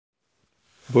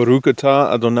Baruch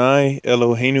atah Adonai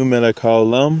Eloheinu melech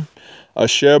haolam,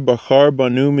 asher bachar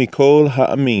banu mikol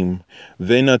ha'amim,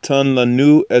 ve'natan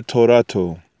lanu et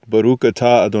Torato. Baruch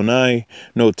atah Adonai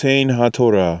noten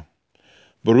ha'torah.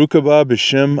 Baruch haba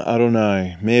b'shem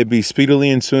Adonai. May it be speedily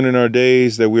and soon in our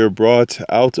days that we are brought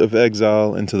out of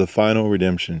exile into the final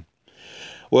redemption.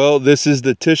 Well, this is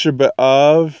the Tisha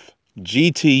B'Av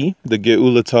GT, the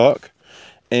Geula Talk.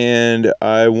 And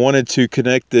I wanted to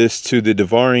connect this to the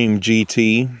Devarim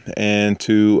GT and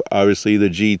to obviously the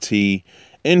GT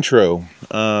intro.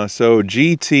 So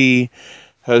GT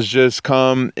has just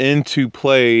come into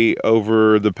play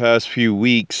over the past few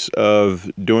weeks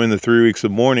of doing the 3 weeks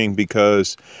of mourning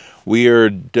because we are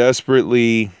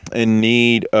desperately in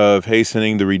need of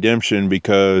hastening the redemption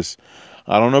because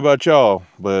I don't know about y'all,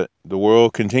 but the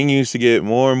world continues to get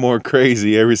more and more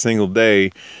crazy every single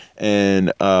day,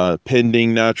 and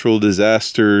pending natural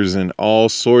disasters and all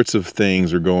sorts of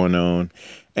things are going on.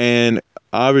 And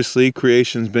obviously,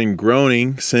 creation's been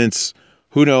groaning since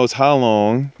who knows how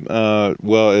long.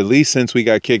 Well, at least since we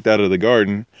got kicked out of the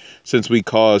garden, since we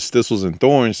caused thistles and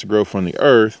thorns to grow from the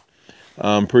earth.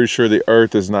 I'm pretty sure the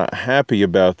earth is not happy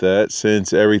about that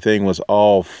since everything was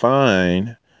all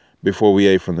fine before we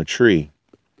ate from the tree.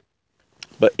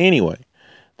 But anyway,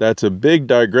 that's a big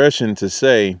digression to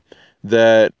say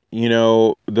that,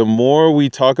 the more we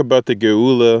talk about the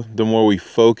Geula, the more we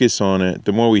focus on it,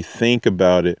 the more we think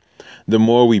about it, the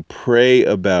more we pray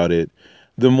about it,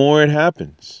 the more it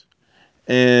happens.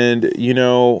 And,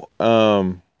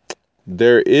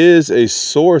 there is a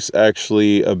source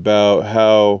actually about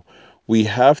how we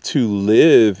have to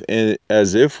live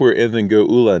as if we're in the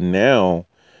Geula now,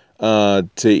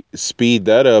 to speed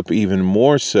that up even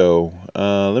more so.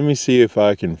 Let me see if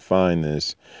I can find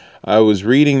this. I was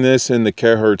reading this in the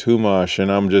Keher Tumash,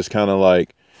 and I'm just kind of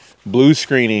like blue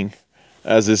screening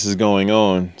as this is going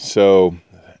on. So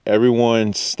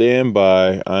everyone stand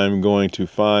by. I'm going to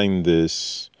find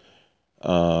this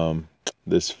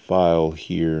file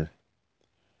here.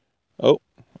 Oh,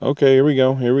 okay, here we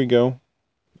go. Here we go.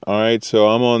 All right, so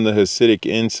I'm on the Hasidic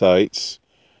Insights,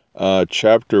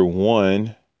 chapter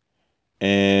 1.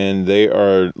 And they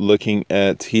are looking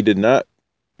at, he did not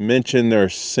mention their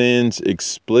sins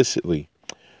explicitly,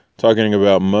 talking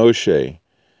about Moshe.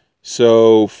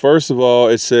 So, first of all,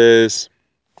 it says,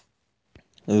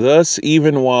 thus,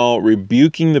 even while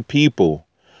rebuking the people,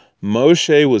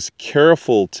 Moshe was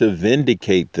careful to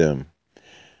vindicate them.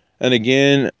 And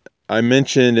again, I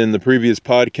mentioned in the previous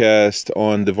podcast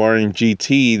on Devarim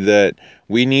GT that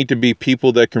we need to be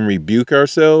people that can rebuke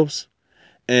ourselves.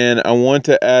 And I want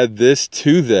to add this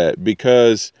to that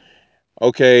because,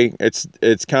 okay,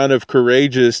 it's kind of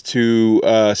courageous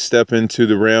to step into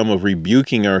the realm of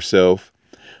rebuking ourselves,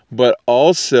 but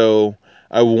also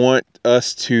I want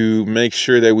us to make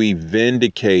sure that we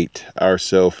vindicate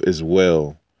ourselves as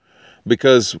well,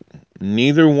 because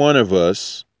neither one of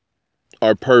us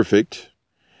are perfect.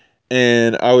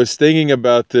 And I was thinking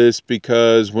about this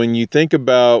because when you think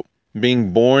about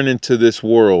being born into this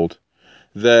world,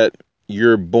 that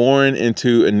you're born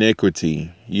into iniquity,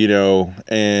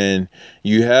 and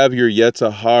you have your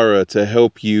Yetzirah to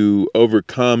help you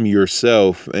overcome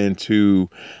yourself and to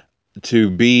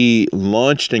be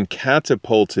launched and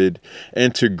catapulted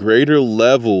into greater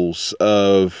levels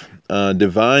of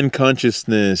divine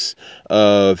consciousness,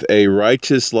 of a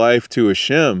righteous life to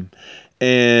Hashem.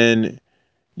 And,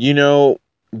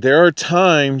 there are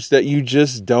times that you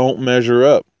just don't measure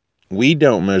up. We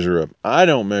don't measure up. I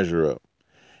don't measure up.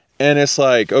 And it's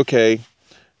like, okay,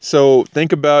 so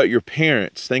think about your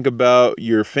parents, think about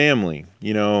your family,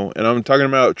 and I'm talking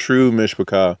about true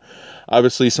mishpachah.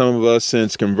 Obviously, some of us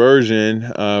since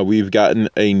conversion, we've gotten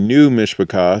a new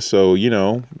mishpachah. So,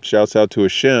 shouts out to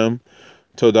Hashem,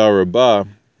 Todah Rabbah,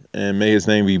 and may his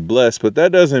name be blessed. But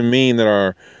that doesn't mean that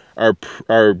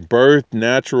our birth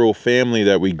natural family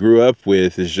that we grew up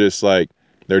with is just like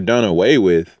they're done away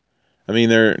with. I mean,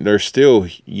 they're still,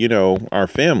 our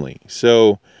family.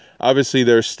 So obviously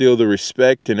there's still the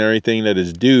respect and everything that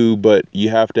is due, but you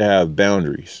have to have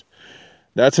boundaries.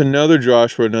 That's another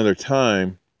Josh for another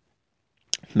time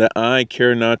that I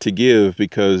care not to give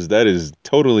because that is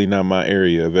totally not my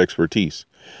area of expertise.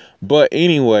 But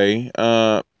anyway,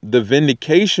 the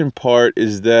vindication part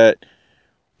is that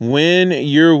when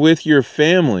you're with your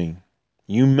family,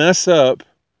 you mess up,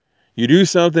 you do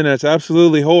something that's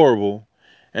absolutely horrible,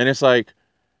 and it's like,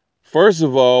 first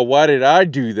of all, why did I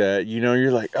do that?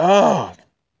 You're like, oh,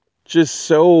 just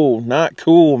so not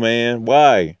cool, man.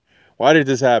 Why? Why did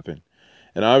this happen?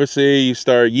 And obviously you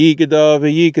start Yikada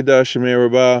Shemir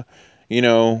Rabah, you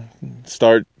know,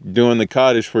 start doing the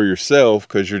Kaddish for yourself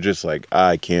because you're just like,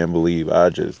 I can't believe I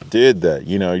just did that.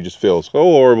 You know, you just feel so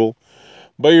horrible.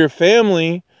 But your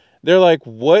family, they're like,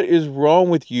 what is wrong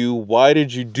with you? Why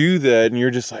did you do that? And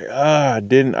you're just like, I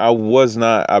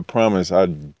promise, I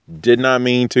did not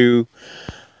mean to.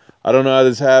 I don't know how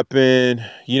this happened.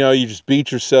 You know, you just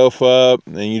beat yourself up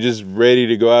and you're just ready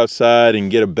to go outside and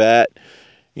get a bat,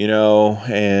 you know,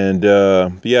 and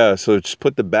yeah, so just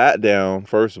put the bat down,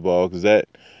 first of all, because that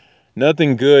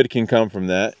nothing good can come from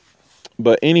that.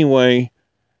 But anyway,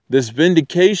 this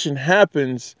vindication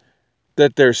happens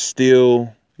that they're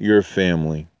still your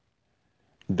family.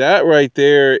 That right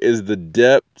there is the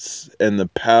depths and the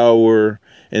power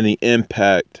and the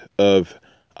impact of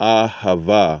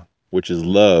ahava, which is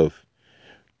love.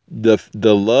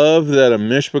 The love that a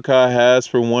mishpachah has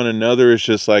for one another is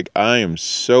just like, I am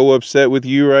so upset with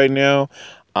you right now.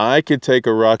 I could take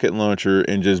a rocket launcher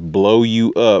and just blow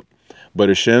you up. But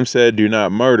Hashem said, do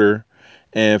not murder.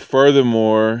 And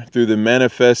furthermore, through the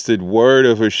manifested word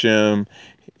of Hashem,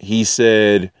 he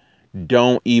said,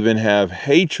 don't even have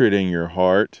hatred in your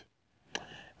heart.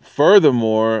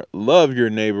 Furthermore, love your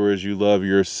neighbor as you love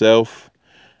yourself.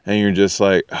 And you're just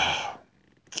like,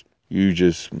 you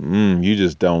just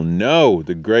don't know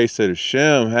the grace that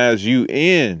Hashem has you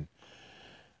in.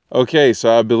 Okay,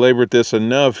 so I belabored this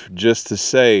enough just to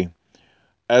say,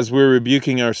 as we're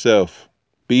rebuking ourselves,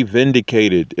 be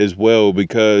vindicated as well,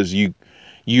 because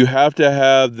you have to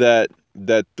have that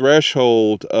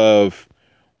threshold of,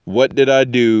 what did I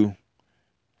do?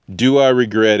 Do I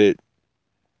regret it?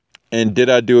 And did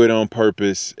I do it on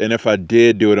purpose? And if I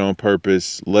did do it on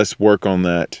purpose, let's work on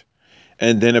that.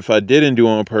 And then if I didn't do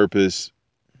it on purpose,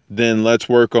 then let's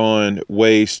work on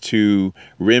ways to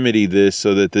remedy this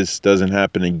so that this doesn't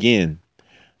happen again.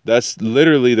 That's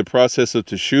literally the process of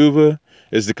teshuvah,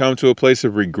 is to come to a place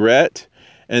of regret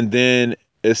and then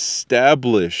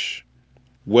establish,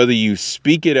 whether you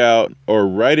speak it out or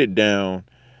write it down,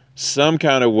 some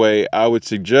kind of way. I would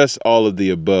suggest all of the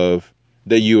above,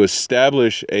 that you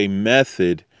establish a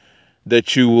method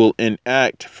that you will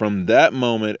enact from that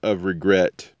moment of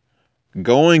regret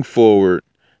going forward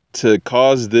to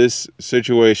cause this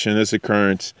situation, this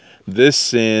occurrence, this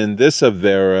sin, this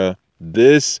avera,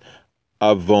 this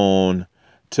avon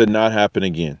to not happen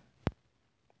again.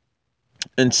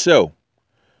 And so,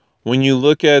 when you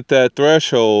look at that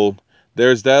threshold,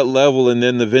 there's that level, and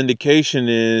then the vindication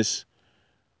is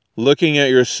looking at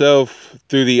yourself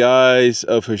through the eyes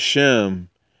of Hashem.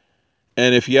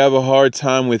 And if you have a hard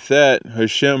time with that,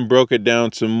 Hashem broke it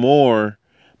down to more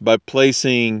by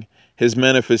placing his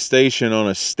manifestation on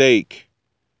a stake,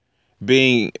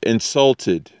 being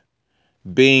insulted,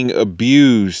 being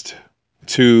abused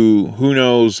to who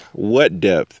knows what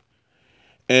depth,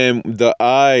 and the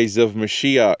eyes of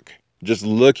Mashiach just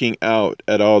looking out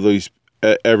at all these,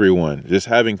 at everyone, just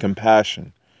having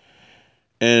compassion.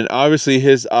 And obviously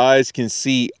his eyes can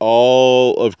see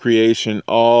all of creation,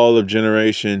 all of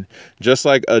generation, just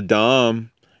like Adam,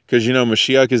 because you know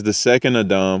Mashiach is the second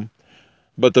Adam.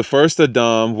 But the first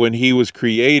Adam, when he was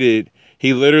created,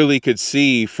 he literally could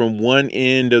see from one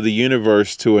end of the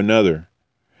universe to another.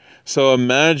 So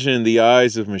imagine the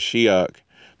eyes of Mashiach,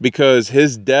 because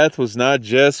his death was not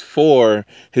just for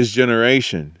his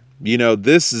generation. You know,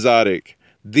 this Zadok,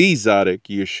 the Zadok,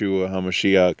 Yeshua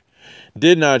HaMashiach,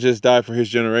 did not just die for his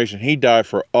generation. He died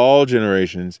for all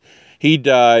generations. He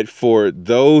died for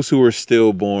those who were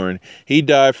stillborn. He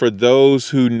died for those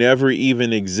who never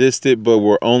even existed but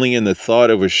were only in the thought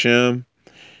of Hashem.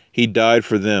 He died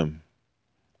for them.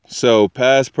 So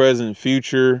past, present,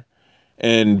 future,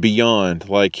 and beyond,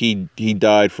 like he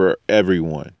died for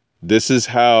everyone. This is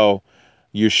how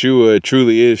Yeshua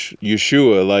truly is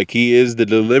Yeshua. Like, he is the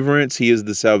deliverance, he is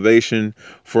the salvation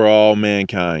for all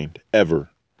mankind ever.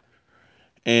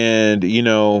 And you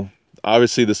know,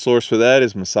 obviously the source for that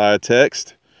is Messiah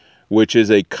Text, which is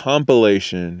a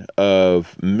compilation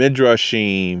of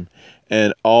midrashim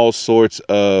and all sorts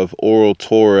of oral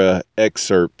Torah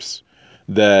excerpts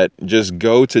that just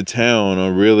go to town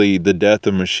on really the death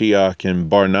of Mashiach and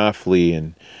Bar Nafli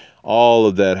and all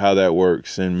of that, how that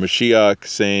works. And Mashiach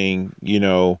saying, you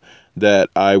know, that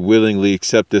I willingly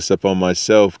accept this upon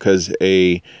myself because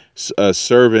a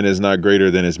servant is not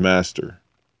greater than his master.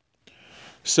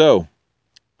 So,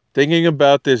 thinking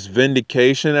about this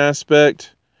vindication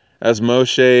aspect, as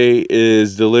Moshe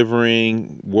is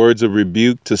delivering words of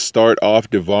rebuke to start off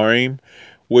Devarim,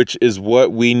 which is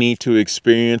what we need to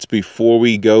experience before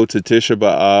we go to Tisha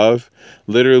B'Av.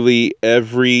 Literally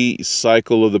every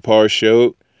cycle of the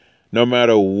Parashot, no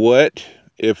matter what,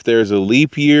 if there's a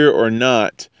leap year or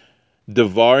not,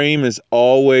 Devarim is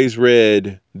always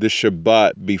read the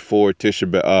Shabbat before Tisha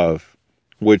B'Av,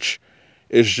 which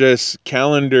is just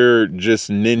calendar, just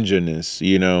ninja-ness,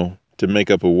 to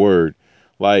make up a word.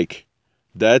 Like,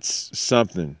 that's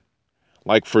something.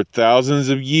 Like, for thousands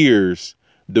of years,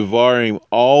 Devarim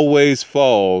always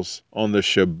falls on the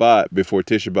Shabbat before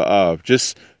Tisha B'Av.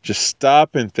 Just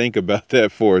stop and think about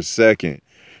that for a second.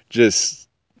 Just,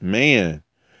 man,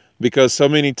 because so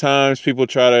many times people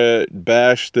try to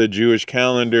bash the Jewish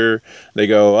calendar. They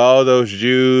go, oh, those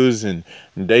Jews, and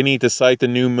they need to cite the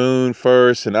new moon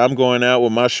first, and I'm going out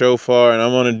with my shofar, and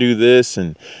I'm going to do this,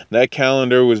 and that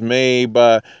calendar was made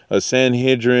by a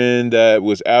Sanhedrin that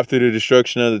was after the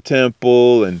destruction of the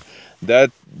temple, and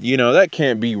that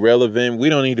can't be relevant. We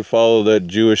don't need to follow that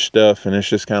Jewish stuff, and it's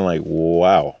just kind of like,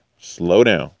 wow, slow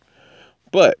down.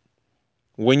 But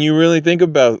when you really think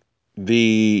about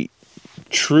the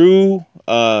true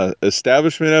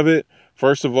establishment of it,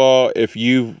 first of all, if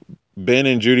you've been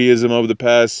in Judaism over the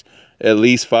past at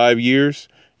least 5 years,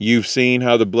 you've seen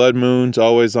how the blood moons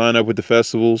always line up with the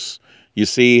festivals. You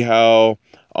see how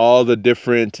all the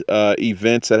different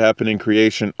events that happen in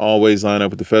creation always line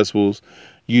up with the festivals.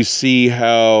 You see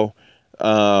how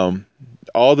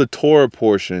all the Torah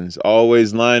portions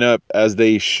always line up as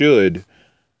they should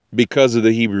because of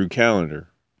the Hebrew calendar.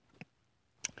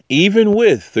 Even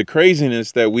with the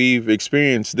craziness that we've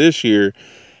experienced this year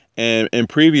and in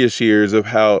previous years of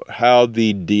how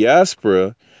the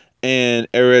diaspora and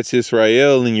Eretz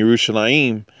Israel and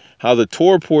Yerushalayim, how the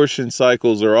Torah portion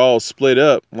cycles are all split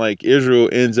up. Like Israel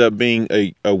ends up being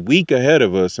a week ahead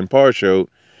of us in Parshot,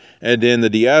 and then the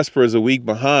diaspora is a week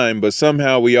behind, but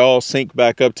somehow we all sync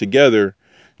back up together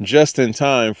just in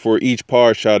time for each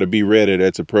Parsha to be read at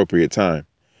its appropriate time.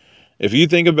 If you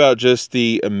think about just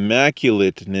the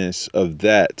immaculateness of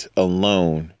that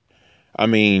alone, I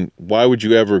mean, why would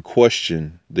you ever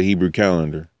question the Hebrew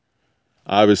calendar?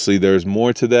 Obviously, there's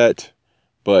more to that,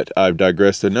 but I've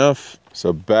digressed enough.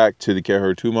 So back to the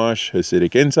Keher Tumash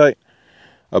Hasidic Insight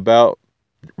about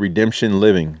redemption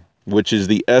living, which is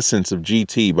the essence of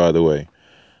GT, by the way.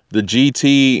 The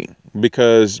GT,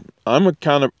 because I'm the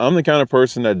kind of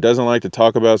person that doesn't like to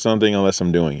talk about something unless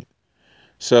I'm doing it.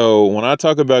 So when I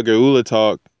talk about Geula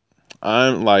talk, I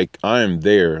am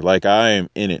there, like I am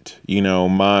in it.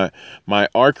 My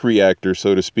arc reactor,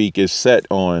 so to speak, is set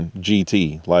on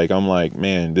GT. Like I'm like,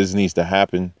 man, this needs to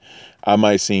happen. I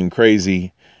might seem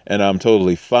crazy, and I'm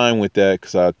totally fine with that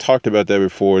because I talked about that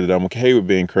before, that I'm okay with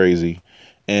being crazy,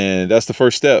 and that's the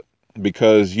first step.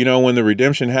 Because when the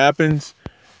redemption happens,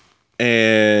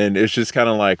 and it's just kind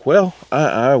of like, well,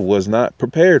 I was not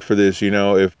prepared for this.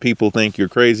 If people think you're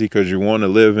crazy because you want to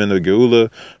live in the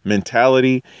Geula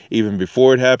mentality even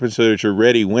before it happens, so that you're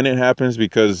ready when it happens,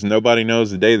 because nobody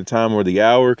knows the day, the time, or the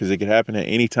hour, because it could happen at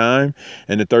any time.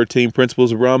 And the 13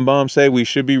 principles of Rambam say we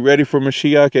should be ready for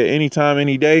Mashiach at any time,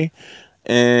 any day.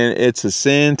 And it's a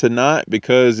sin to not,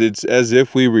 because it's as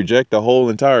if we reject the whole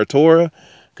entire Torah,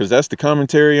 because that's the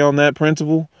commentary on that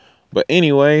principle. But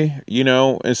anyway,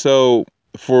 and so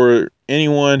for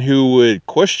anyone who would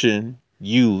question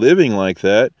you living like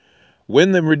that,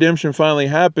 when the redemption finally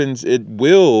happens, it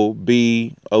will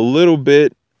be a little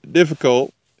bit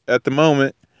difficult at the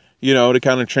moment, to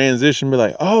kind of transition, be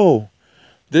like, oh,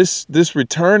 this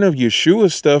return of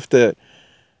Yeshua stuff that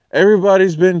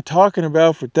everybody's been talking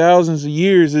about for thousands of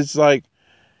years, it's like,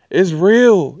 it's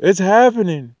real. It's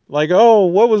happening. Like, oh,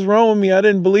 what was wrong with me? I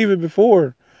didn't believe it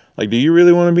before. Like, do you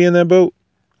really want to be in that boat?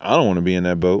 I don't want to be in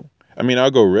that boat. I mean,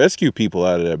 I'll go rescue people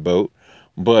out of that boat,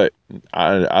 but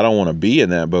I don't want to be in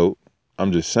that boat.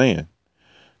 I'm just saying.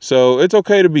 So it's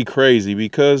okay to be crazy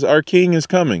because our king is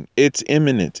coming. It's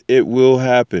imminent. It will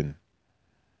happen.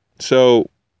 So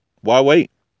why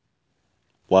wait?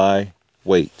 Why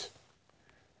wait?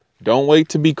 Don't wait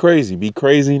to be crazy. Be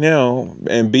crazy now,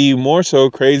 and be more so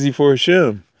crazy for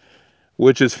Hashem.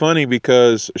 Which is funny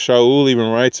because Shaul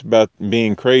even writes about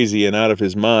being crazy and out of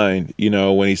his mind,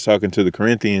 when he's talking to the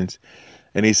Corinthians.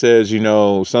 And he says,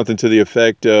 something to the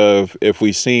effect of, if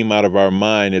we seem out of our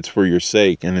mind, it's for your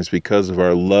sake, and it's because of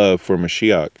our love for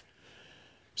Mashiach.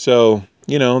 So,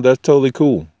 that's totally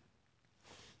cool.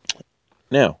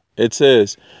 Now, it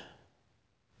says,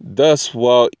 thus,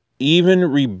 while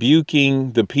even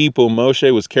rebuking the people,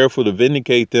 Moshe was careful to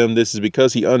vindicate them. This is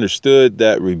because he understood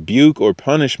that rebuke or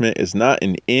punishment is not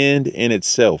an end in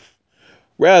itself.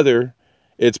 Rather,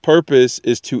 its purpose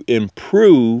is to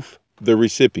improve the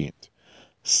recipient.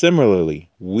 Similarly,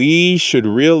 we should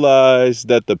realize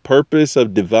that the purpose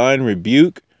of divine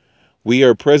rebuke we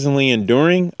are presently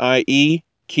enduring, i.e.,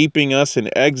 keeping us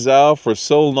in exile for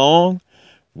so long,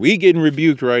 we getting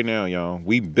rebuked right now, y'all.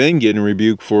 We've been getting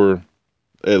rebuked for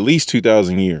at least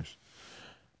 2,000 years.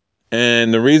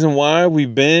 And the reason why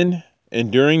we've been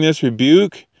enduring this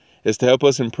rebuke is to help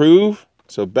us improve.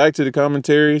 So back to the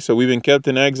commentary. So we've been kept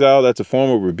in exile. That's a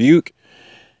form of rebuke.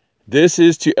 This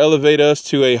is to elevate us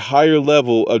to a higher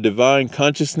level of divine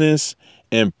consciousness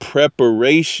and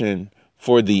preparation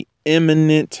for the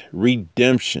imminent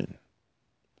redemption.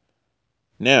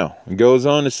 Now, it goes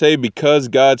on to say, because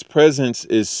God's presence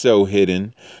is so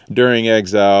hidden during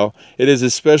exile, it is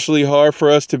especially hard for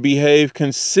us to behave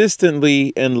consistently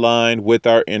in line with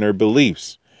our inner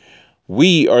beliefs.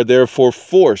 We are therefore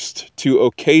forced to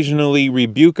occasionally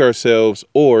rebuke ourselves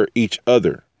or each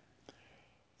other.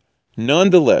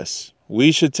 Nonetheless,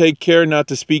 we should take care not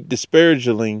to speak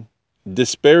disparagingly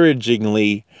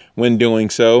when doing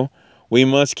so. We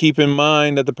must keep in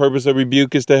mind that the purpose of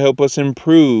rebuke is to help us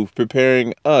improve,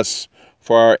 preparing us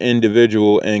for our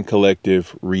individual and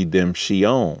collective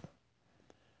redemption.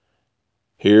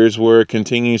 Here's where it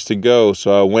continues to go.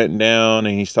 So I went down,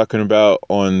 and he's talking about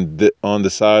on the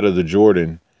side of the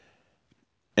Jordan,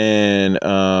 and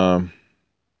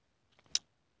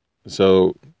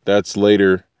so that's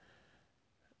later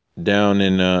down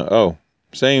in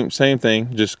same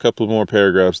thing, just a couple more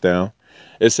paragraphs down.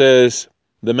 It says,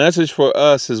 the message for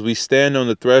us as we stand on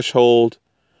the threshold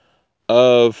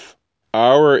of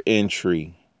our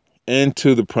entry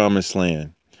into the promised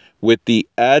land with the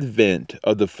advent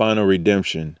of the final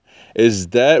redemption is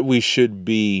that we should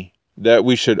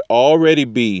already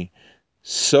be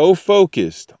so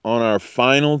focused on our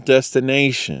final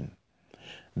destination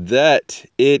that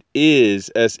it is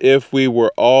as if we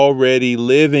were already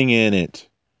living in it.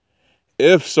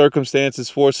 If circumstances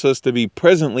force us to be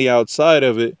presently outside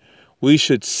of it, we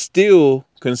should still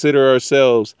consider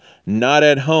ourselves not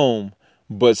at home,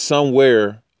 but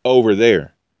somewhere over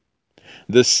there.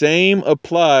 The same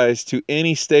applies to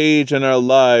any stage in our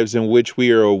lives in which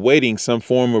we are awaiting some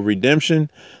form of redemption.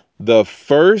 The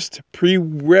first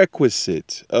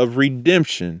prerequisite of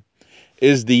redemption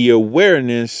is the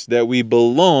awareness that we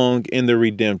belong in the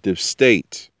redemptive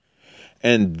state,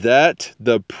 and that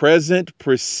the present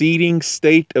preceding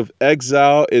state of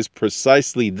exile is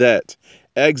precisely that,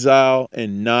 exile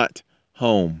and not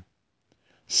home.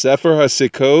 Sefer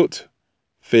HaSikkot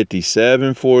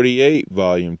 5748,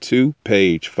 Volume 2,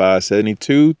 page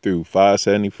 572 through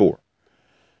 574.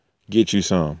 Get you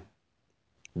some.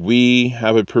 We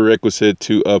have a prerequisite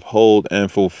to uphold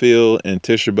and fulfill, and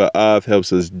Tisha B'Av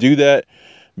helps us do that,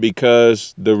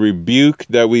 because the rebuke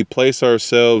that we place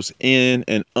ourselves in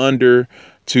and under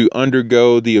to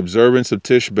undergo the observance of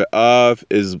Tisha B'Av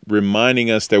is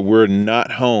reminding us that we're not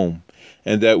home,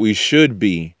 and that we should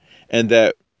be, and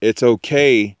that it's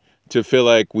okay to feel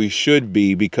like we should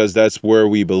be, because that's where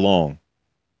we belong.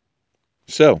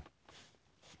 So,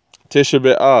 Tisha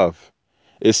B'Av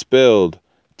is spelled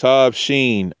Tav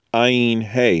Shin Ayin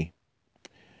Hey,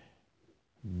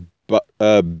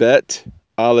 Bet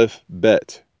Aleph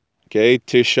Bet. Okay,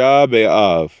 Tisha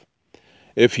B'Av.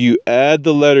 If you add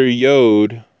the letter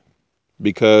Yod,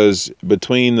 because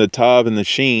between the Tav and the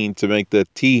Sheen, to make the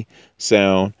T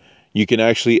sound, you can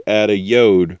actually add a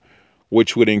Yod,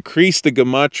 which would increase the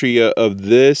gematria of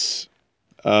this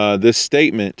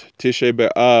statement, Tisha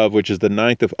B'Av, which is the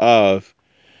 9th of Av.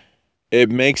 It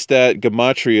makes that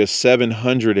gematria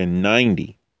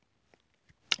 790.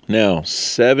 Now,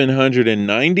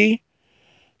 790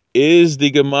 is the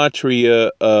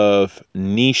gematria of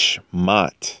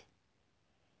Nishmat.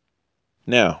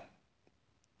 Now,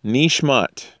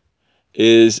 Nishmat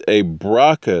is a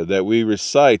bracha that we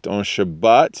recite on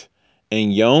Shabbat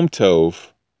and Yom Tov.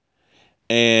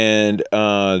 And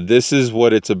this is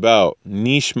what it's about.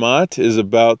 Nishmat is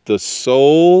about the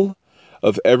soul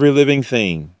of every living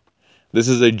thing. This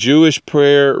is a Jewish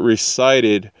prayer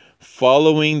recited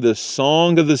following the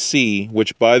Song of the Sea,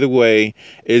 which, by the way,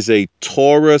 is a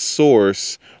Torah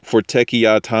source for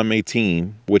Tekiyat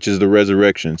HaMetim, which is the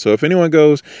resurrection. So if anyone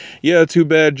goes, yeah, too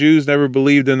bad Jews never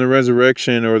believed in the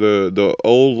resurrection, or the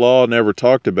old law never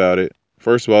talked about it.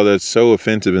 First of all, that's so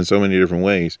offensive in so many different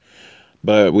ways.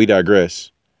 But we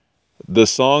digress. The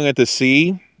Song at the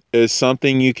Sea is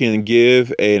something you can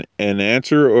give an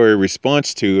answer or a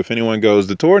response to. If anyone goes,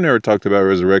 the Torah never talked about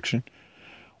resurrection.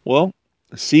 Well,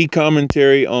 see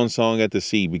commentary on Song at the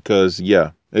Sea, because,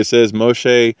 yeah, it says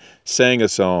Moshe sang a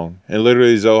song. And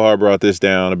literally Zohar brought this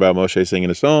down about Moshe singing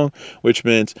a song, which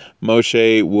meant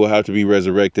Moshe will have to be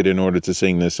resurrected in order to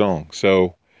sing this song.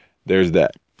 So there's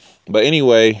that. But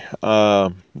anyway,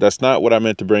 that's not what I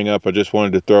meant to bring up. I just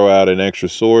wanted to throw out an extra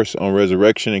source on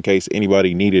resurrection in case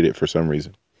anybody needed it for some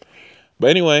reason. But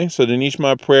anyway, so the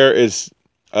Nishma prayer is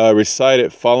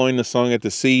recited following the Song at the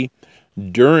Sea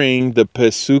during the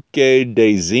Pesuke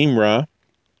de Zimra,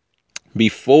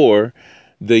 before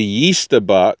the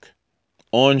Yistabak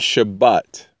on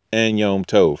Shabbat and Yom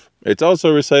Tov. It's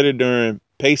also recited during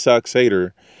Pesach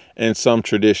Seder and some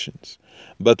traditions.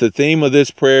 But the theme of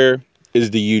this prayer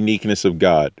is the uniqueness of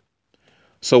God.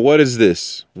 So what is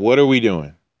this? What are we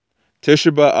doing?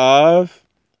 Tisha B'Av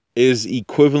is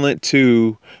equivalent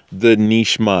to the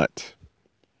Nishmat.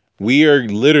 We are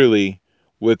literally,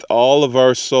 with all of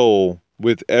our soul,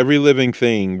 with every living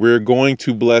thing, we're going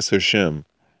to bless Hashem.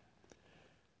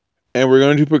 And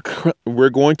we're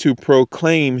going to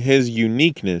proclaim his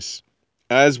uniqueness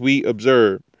as we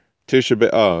observe Tisha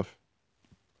B'Av.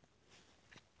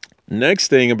 Next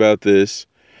thing about this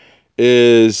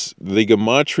is the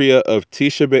gematria of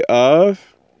Tisha B'Av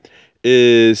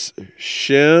is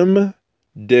Shem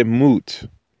Demut,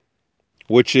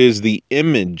 which is the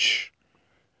image,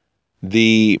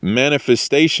 the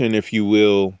manifestation, if you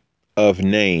will, of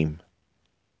name.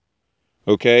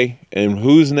 Okay? And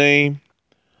whose name?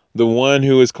 The one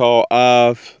who is called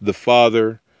Av, the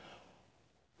Father.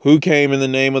 Who came in the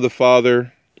name of the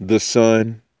Father? The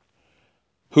Son.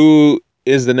 Who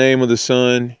is the name of the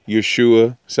Son?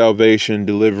 Yeshua, salvation,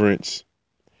 deliverance.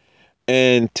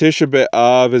 And Tisha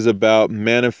B'Av is about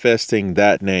manifesting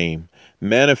that name,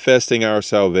 manifesting our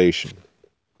salvation.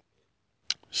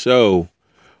 So,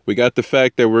 we got the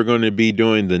fact that we're going to be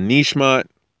doing the Nishmat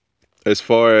as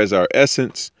far as our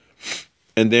essence,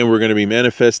 and then we're going to be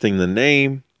manifesting the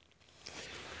name.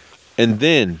 And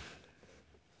then,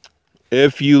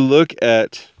 if you look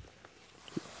at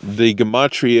the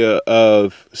gematria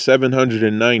of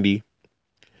 790,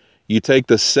 you take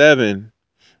the 7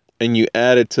 and you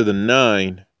add it to the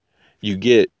 9, you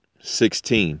get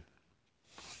 16.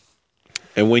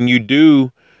 And when you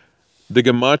do the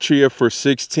gematria for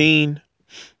 16,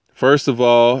 first of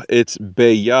all, it's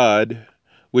Beyad,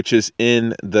 which is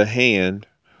in the hand,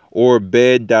 or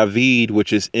Bed David,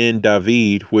 which is in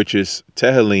David, which is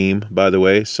Tehillim, by the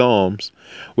way, Psalms,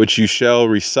 which you shall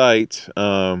recite.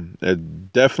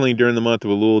 Definitely during the month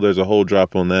of Elul, there's a whole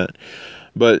drop on that.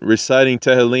 But reciting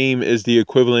Tehillim is the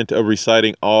equivalent of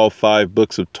reciting all 5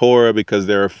 books of Torah, because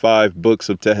there are 5 books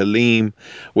of Tehillim,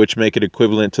 which make it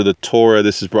equivalent to the Torah.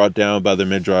 This is brought down by the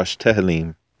Midrash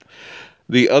Tehillim.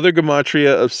 The other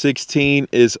gematria of 16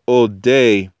 is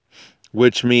Odeh,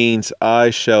 which means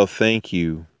I shall thank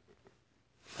you.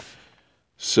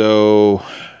 So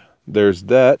there's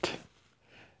that.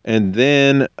 And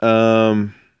then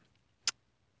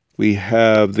we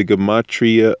have the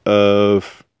gematria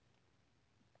of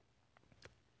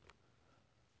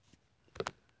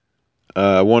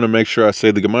I want to make sure I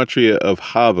say the gematria of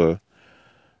Hava,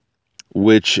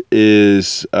 which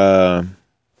is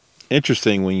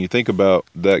interesting when you think about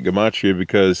that gematria,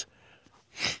 because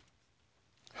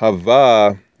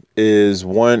Hava is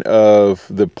one of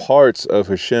the parts of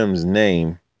Hashem's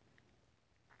name.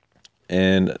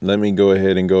 And let me go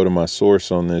ahead and go to my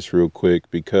source on this real quick,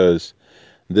 because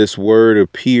this word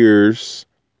appears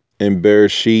in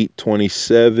Bereshit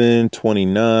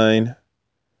 27:29.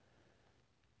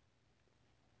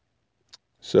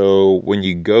 So when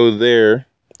you go there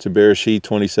to Bereshit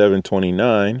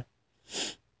 27:29,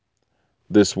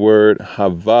 this word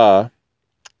Hava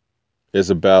is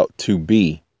about to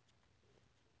be.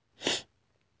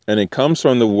 And it comes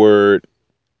from the word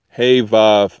Hey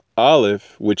Vav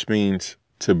Aleph, which means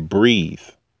to breathe.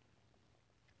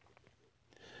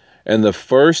 And the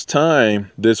first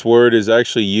time this word is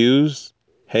actually used,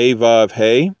 Hey Vav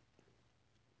Hey,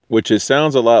 which it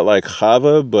sounds a lot like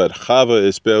Chava, but Chava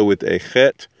is spelled with a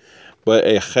chet. But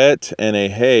a chet and a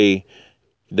hey,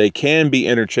 they can be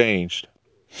interchanged.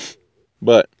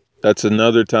 But that's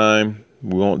another time.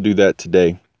 We won't do that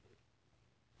today.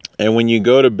 And when you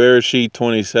go to Bereshit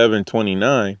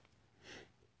 27:29,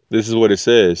 this is what it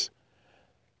says.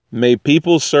 May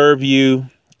people serve you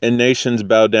and nations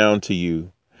bow down to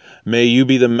you. May you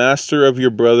be the master of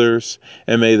your brothers,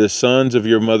 and may the sons of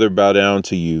your mother bow down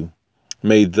to you.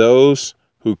 May those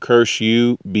who curse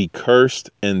you be cursed,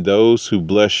 and those who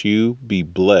bless you be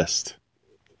blessed.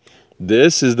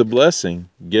 This is the blessing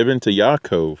given to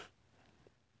Yaakov.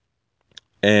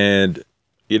 And,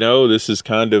 this is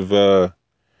kind of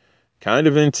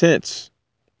intense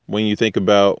when you think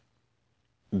about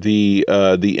the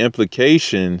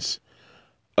implications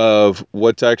of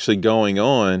what's actually going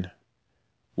on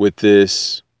with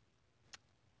this,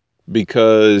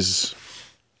 because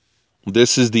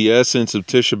this is the essence of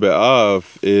Tisha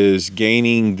B'Av, is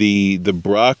gaining the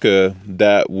bracha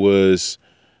that was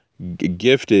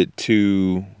gifted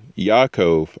to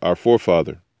Yaakov, our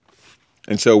forefather.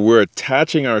 And so we're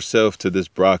attaching ourselves to this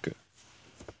bracha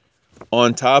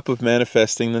on top of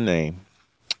manifesting the name,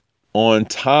 on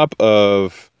top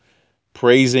of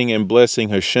praising and blessing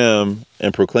Hashem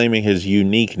and proclaiming his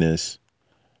uniqueness.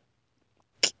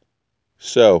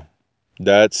 So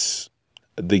that's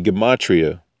the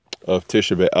gematria of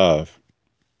Tisha B'Av.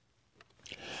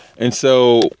 And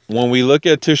so when we look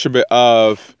at Tisha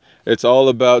B'Av, it's all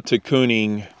about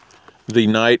tikkuning the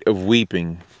night of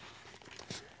weeping.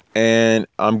 And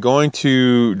I'm going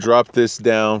to drop this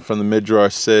down from the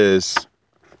Midrash says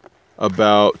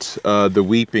about the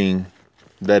weeping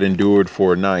that endured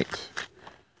for a night,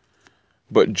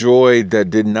 but joy that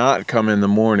did not come in the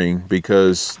morning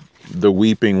because the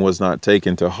weeping was not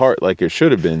taken to heart like it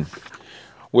should have been.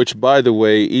 Which, by the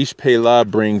way, Ish Pelah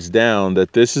brings down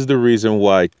that this is the reason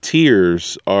why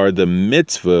tears are the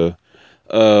mitzvah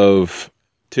of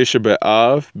Tisha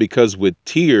B'Av, because with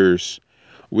tears,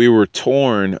 we were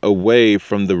torn away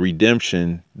from the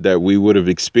redemption that we would have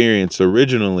experienced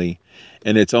originally,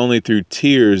 and it's only through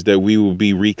tears that we will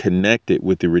be reconnected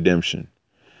with the redemption.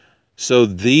 So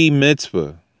the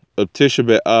mitzvah of Tisha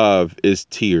B'Av is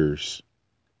tears.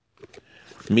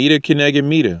 Mita Keneged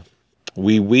Mita.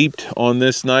 We wept on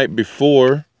this night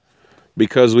before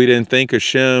because we didn't think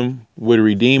Hashem would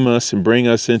redeem us and bring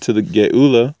us into the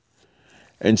Geula.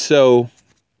 And so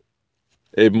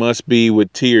it must be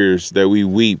with tears that we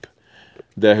weep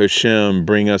that Hashem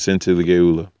bring us into the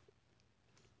Geula.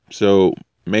 So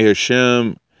may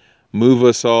Hashem move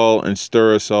us all and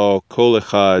stir us all, kol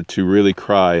echad, to really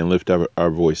cry and lift up our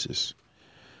voices.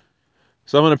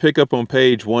 So I'm going to pick up on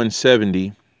page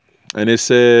 170, and it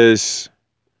says,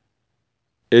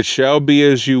 "It shall be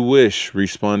as you wish,"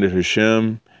 responded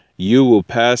Hashem. "You will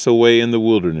pass away in the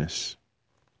wilderness."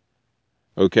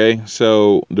 Okay,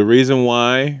 so the reason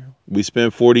why we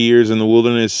spent 40 years in the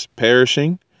wilderness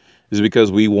perishing is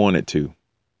because we wanted to.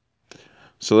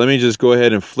 So let me just go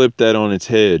ahead and flip that on its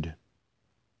head.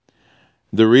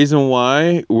 The reason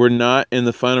why we're not in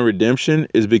the final redemption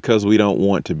is because we don't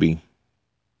want to be.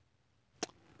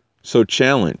 So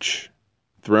challenge,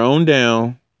 thrown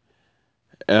down.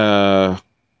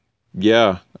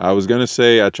 Yeah, I was going to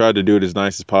say I tried to do it as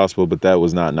nice as possible, but that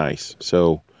was not nice.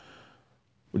 So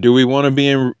do we want to be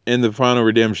in the final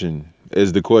redemption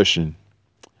is the question.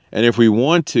 And if we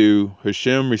want to,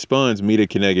 Hashem responds, Mita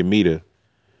Keneged Mita.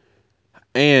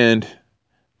 And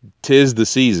 'tis the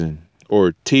season,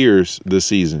 or tears the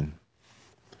season.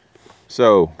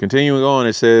 So, continuing on,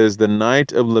 it says, the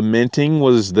night of lamenting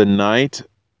was the night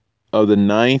of the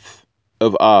 9th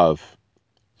of Av.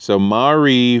 So,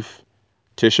 Ma'ariv,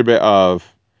 Tisha B'Av,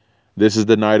 this is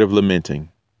the night of lamenting.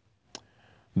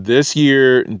 This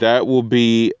year, that will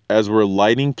be as we're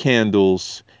lighting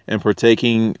candles and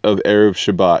partaking of Erev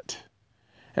Shabbat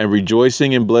and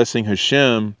rejoicing and blessing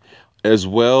Hashem, as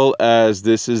well as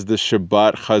this is the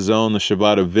Shabbat Chazon, the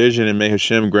Shabbat of vision, and may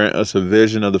Hashem grant us a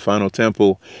vision of the final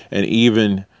temple and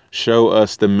even show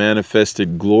us the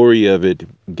manifested glory of it,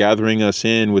 gathering us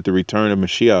in with the return of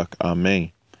Mashiach.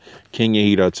 Amen. King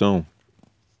Yehi Ratzon.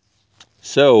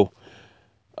 So,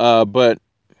 but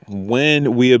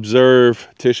when we observe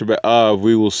Tisha B'Av,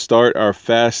 we will start our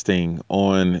fasting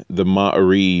on the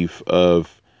Ma'ariv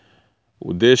of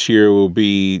this year will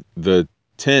be the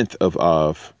 10th of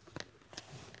Av,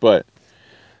 but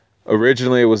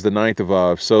originally it was the 9th of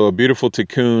Av. So a beautiful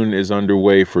tikkun is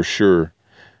underway for sure.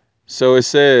 So it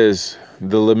says,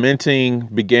 the lamenting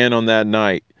began on that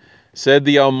night. Said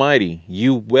the Almighty,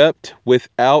 you wept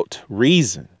without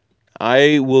reason.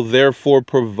 I will therefore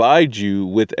provide you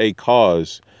with a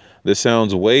cause. This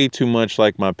sounds way too much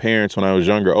like my parents when I was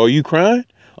younger. Oh, you crying?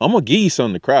 I'm going to give you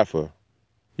something to cry for.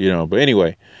 But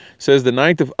anyway, says the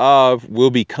 9th of Av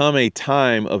will become a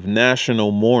time of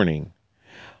national mourning.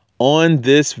 On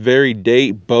this very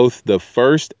date, both the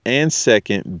first and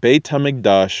second Beit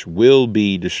HaMikdash will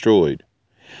be destroyed.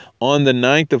 On the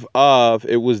 9th of Av,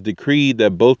 it was decreed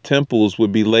that both temples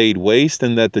would be laid waste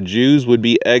and that the Jews would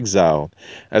be exiled.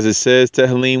 As it says,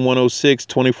 Tehillim 106,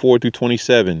 24 through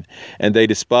 27, and they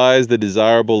despised the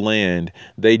desirable land.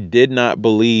 They did not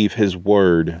believe his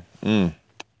word.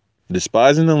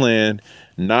 Despising the land,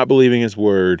 not believing his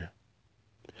word.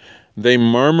 They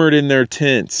murmured in their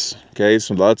tents. Okay,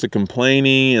 so lots of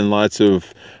complaining and lots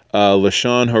of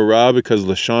Lashon Hara, because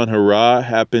Lashon Hara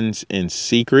happens in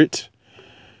secret.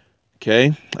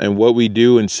 Okay, and what we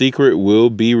do in secret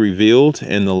will be revealed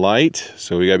in the light.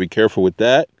 So we got to be careful with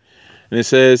that. And it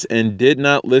says, and did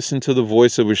not listen to the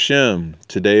voice of Hashem.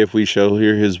 Today, if we shall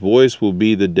hear his voice, will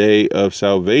be the day of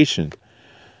salvation.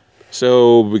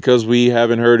 So because we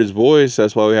haven't heard his voice,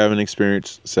 that's why we haven't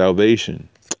experienced salvation.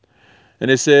 And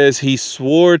it says, he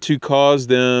swore to cause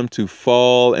them to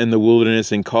fall in the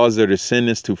wilderness and cause their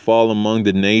descendants to fall among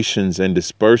the nations and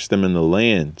disperse them in the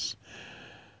lands.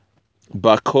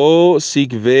 Bako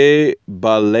Sikve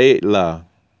Balela,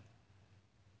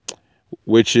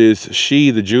 which is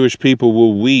she, the Jewish people,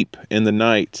 will weep in the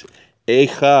night.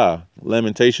 Echa,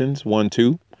 Lamentations 1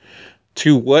 2.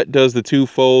 To what does the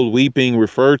twofold weeping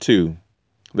refer to?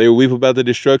 They will weep about the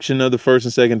destruction of the first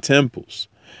and second temples.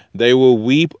 They will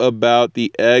weep about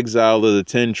the exile of the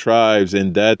 10 tribes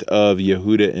and that of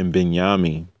Yehuda and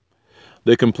Benjamin.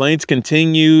 The complaints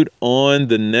continued on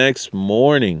the next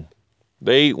morning.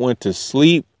 They went to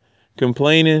sleep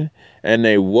complaining and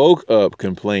they woke up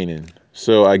complaining.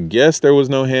 So I guess there was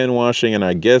no hand washing and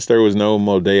I guess there was no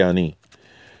Modéani.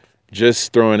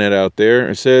 Just throwing it out there.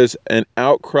 It says an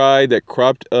outcry that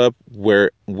cropped up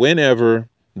whenever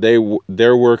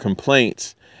there were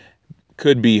complaints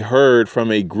could be heard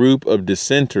from a group of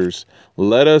dissenters.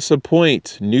 Let us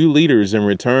appoint new leaders and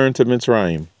return to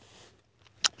Mitzrayim.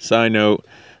 Side note,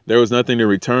 there was nothing to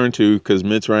return to because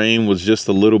Mitzrayim was just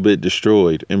a little bit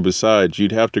destroyed. And besides,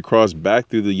 you'd have to cross back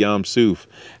through the Yam Suf.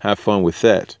 Have fun with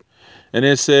that. And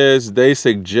it says they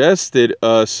suggested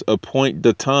us appoint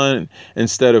Datan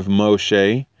instead of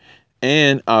Moshe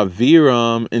and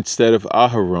Aviram instead of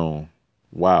Aharon.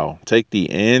 Wow. Take the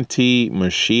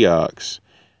anti-Mashiachs,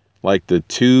 like the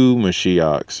two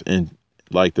Mashiachs and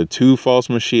like the two false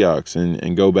Mashiachs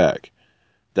and go back.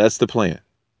 That's the plan.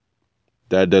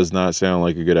 That does not sound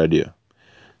like a good idea.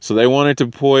 So they wanted to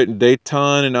put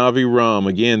Datan and Aviram.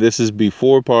 Again, this is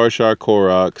before Parashat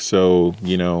Korach, so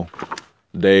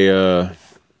they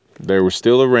were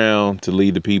still around to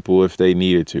lead the people if they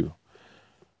needed to.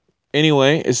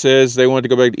 Anyway, it says they wanted to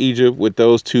go back to Egypt with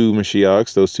those two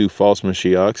Mashiachs, those two false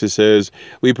Mashiachs. It says,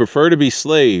 we prefer to be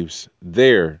slaves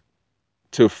there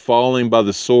to falling by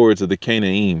the swords of the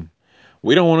Canaanite.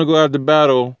 We don't want to go out to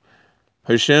battle.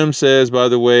 Hashem says, by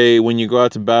the way, when you go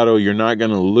out to battle, you're not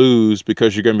going to lose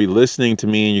because you're going to be listening to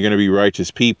me and you're going to be righteous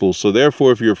people. So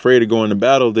therefore, if you're afraid of going to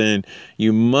battle, then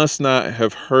you must not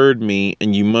have heard me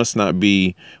and you must not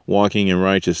be walking in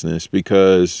righteousness,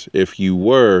 because if you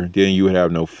were, then you would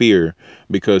have no fear,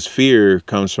 because fear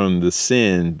comes from the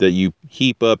sin that you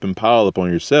heap up and pile up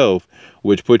on yourself,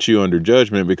 which puts you under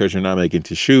judgment because you're not making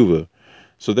teshuvah.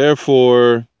 So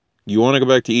therefore, you want to go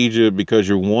back to Egypt because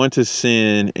you want to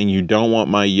sin and you don't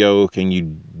want my yoke and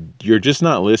you're just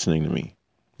not listening to me.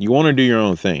 You want to do your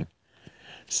own thing.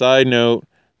 Side note,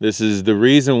 this is the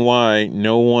reason why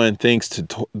no one thinks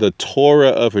the Torah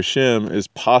of Hashem is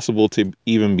possible to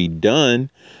even be done,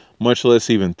 much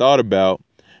less even thought about,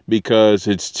 because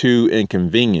it's too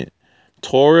inconvenient.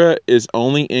 Torah is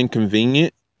only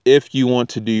inconvenient if you want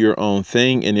to do your own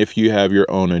thing and if you have your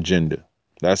own agenda.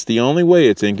 That's the only way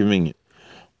it's inconvenient.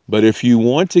 But if you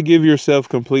want to give yourself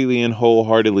completely and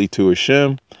wholeheartedly to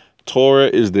Hashem, Torah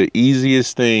is the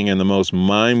easiest thing and the most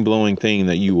mind-blowing thing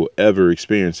that you will ever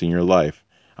experience in your life.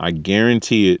 I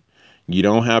guarantee it. You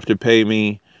don't have to pay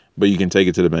me, but you can take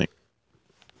it to the bank.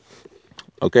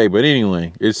 Okay, but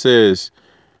anyway, it says,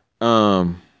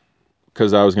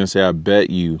 because I was going to say, I bet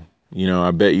you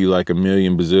like $1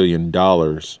 million bazillion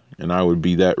dollars, and I would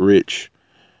be that rich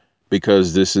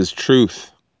because this is truth.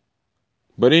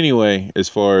 But anyway, as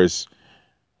far as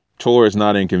Torah is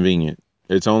not inconvenient.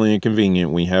 It's only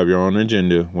inconvenient when you have your own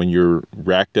agenda, when you're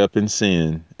racked up in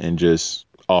sin and just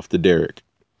off the derrick.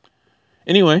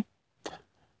 Anyway,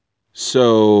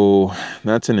 so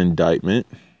that's an indictment.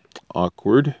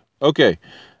 Awkward. Okay.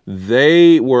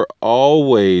 They were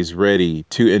always ready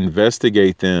to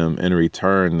investigate them and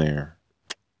return there.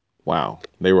 Wow.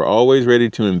 They were always ready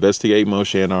to investigate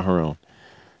Moshe and Aharon.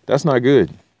 That's not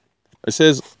good. It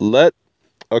says,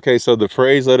 okay, so the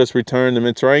phrase, let us return to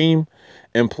Mitzrayim,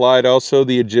 implied also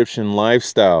the Egyptian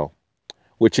lifestyle,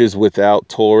 which is without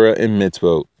Torah and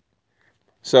mitzvot.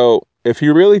 So if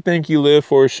you really think you live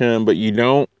for Hashem, but you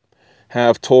don't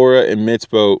have Torah and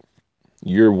mitzvot,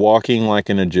 you're walking like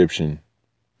an Egyptian,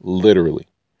 literally.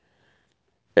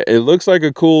 It looks like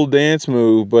a cool dance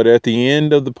move, but at the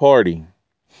end of the party,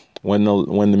 when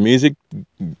the music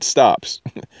stops,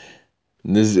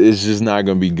 this is just not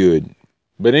going to be good.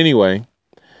 But anyway,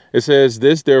 it says,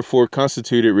 this therefore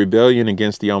constituted rebellion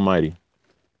against the Almighty.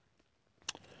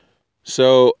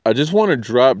 So I just want to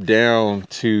drop down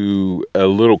to a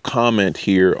little comment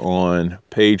here on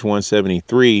page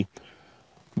 173,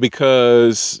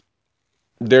 because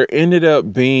there ended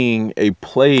up being a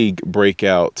plague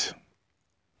breakout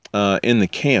in the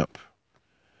camp.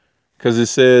 Because it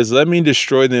says, let me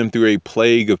destroy them through a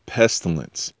plague of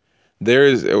pestilence. There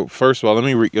is, first of all, let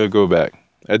me go back.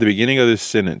 At the beginning of this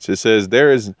sentence, it says,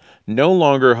 there is no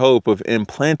longer hope of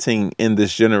implanting in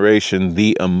this generation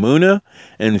the Amunah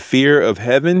and fear of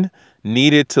heaven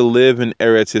needed to live in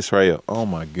Eretz Israel. Oh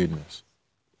my goodness.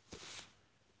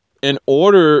 In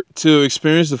order to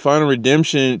experience the final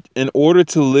redemption, in order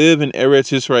to live in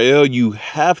Eretz Israel, you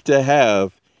have to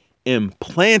have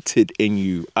implanted in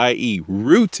you, i.e.,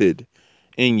 rooted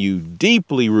in you,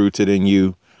 deeply rooted in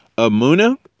you,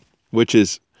 Amunah, which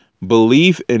is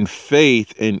belief and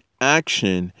faith and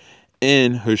action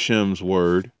in Hashem's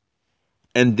word.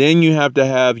 And then you have to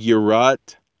have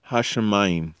Yirat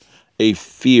Hashemayim, a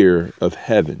fear of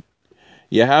heaven.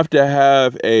 You have to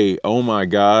have oh my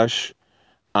gosh,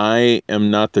 I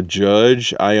am not the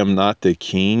judge. I am not the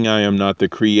king. I am not the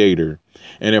creator.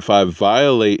 And if I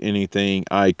violate anything,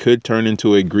 I could turn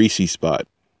into a greasy spot.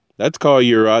 That's called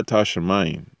Yirat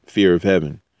Hashemayim, fear of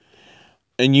heaven.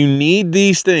 And you need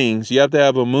these things. You have to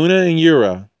have Amunah and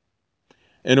Yira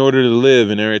in order to live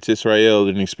in Eretz Israel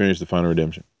and experience the final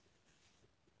redemption.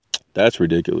 That's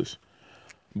ridiculous.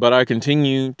 But I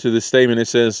continue to the statement. It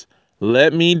says,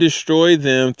 let me destroy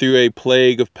them through a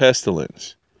plague of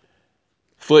pestilence.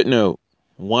 Footnote.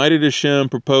 Why did Hashem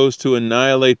propose to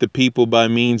annihilate the people by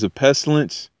means of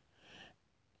pestilence?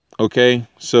 Okay,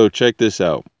 so check this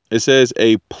out. It says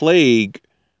a plague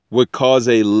would cause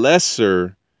a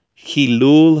lesser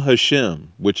Hilul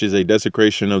Hashem, which is a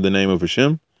desecration of the name of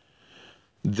Hashem.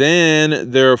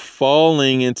 Then they're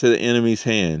falling into the enemy's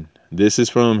hand. This is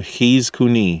from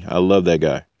Chizkuni. I love that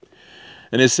guy.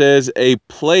 And it says a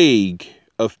plague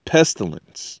of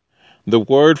pestilence. The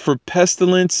word for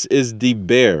pestilence is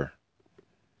deber.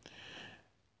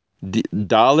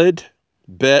 Dalid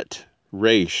Bet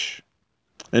Resh.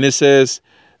 And it says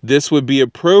this would be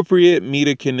appropriate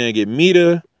Mita Keneged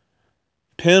Mita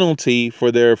penalty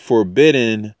for their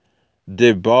forbidden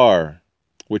debar,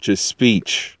 which is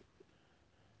speech.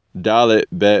 Dalet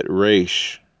Bet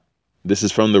Resh. This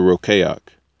is from the Rokeach.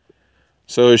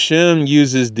 So Hashem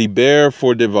uses debar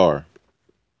for devar.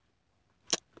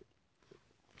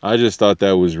 I just thought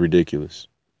that was ridiculous.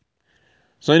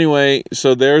 So anyway,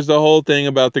 so there's the whole thing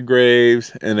about the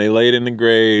graves, and they laid in the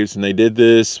graves, and they did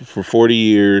this for 40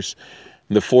 years,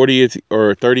 the 40th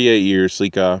or 38 years,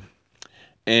 Slika.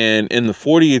 And in the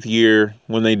 40th year,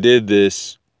 when they did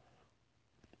this,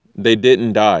 they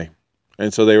didn't die.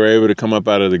 And so they were able to come up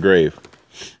out of the grave.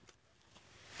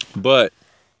 But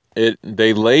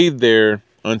they laid there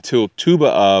until Tu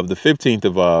B'Av, the 15th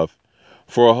of Av,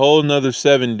 for a whole nother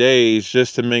 7 days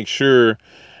just to make sure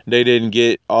they didn't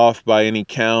get off by any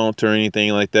count or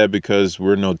anything like that, because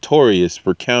we're notorious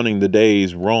for counting the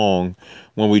days wrong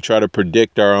when we try to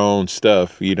predict our own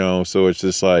stuff, so it's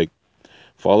just like,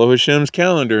 follow Hashem's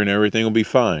calendar and everything will be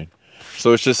fine.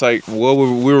 So it's just like, well,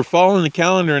 we were following the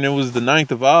calendar, and it was the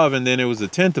 9th of Av, and then it was the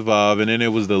 10th of Av, and then it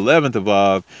was the 11th of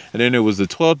Av, and then it was the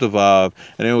 12th of Av,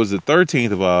 and it was the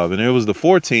 13th of Av, and it was the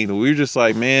 14th. And we were just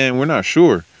like, man, we're not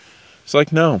sure. It's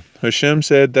like, no, Hashem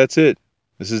said, that's it.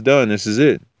 This is done. This is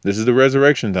it. This is the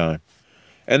resurrection time.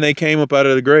 And they came up out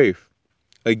of the grave.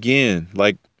 Again,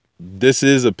 like, this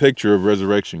is a picture of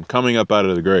resurrection, coming up out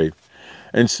of the grave.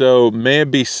 And so may it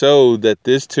be so that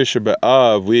this Tisha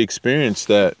B'Av, we experience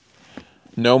that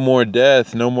no more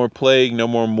death, no more plague, no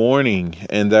more mourning,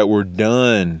 and that we're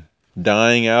done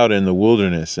dying out in the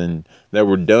wilderness, and that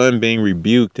we're done being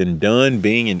rebuked and done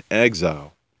being in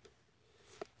exile.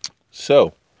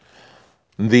 So,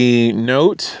 the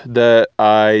note that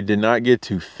I did not get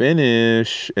to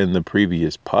finish in the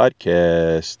previous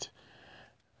podcast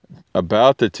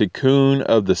about the tikkun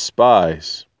of the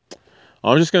spies.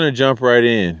 I'm just going to jump right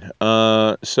in.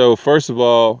 So first of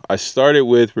all, I started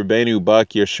with Rabbeinu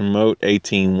Bakia Shemot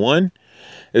 18:1.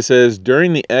 It says,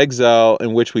 during the exile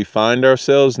in which we find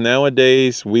ourselves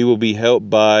nowadays, we will be helped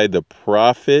by the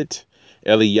prophet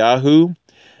Eliyahu,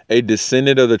 a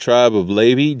descendant of the tribe of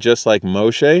Levi, just like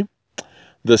Moshe.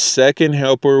 The second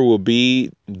helper will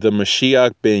be the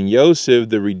Mashiach ben Yosef,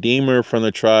 the Redeemer from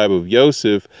the tribe of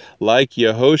Yosef, like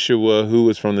Yehoshua, who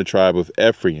was from the tribe of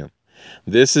Ephraim.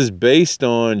 This is based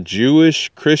on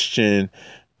Jewish-Christian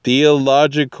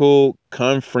theological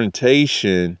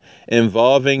confrontation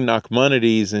involving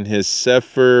Nachmanides in his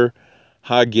Sefer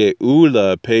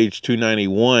HaGeula, page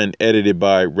 291, edited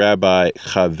by Rabbi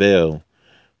Chavel.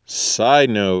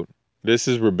 Side note, this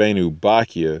is Rabbeinu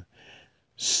Bakia.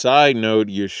 Side note,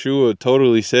 Yeshua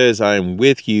totally says, I am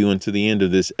with you until the end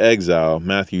of this exile,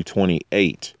 Matthew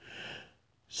 28.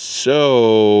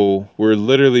 So, we're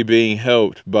literally being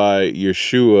helped by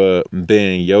Yeshua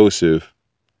ben Yosef,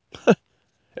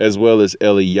 as well as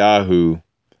Eliyahu.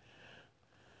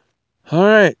 All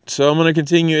right, so I'm going to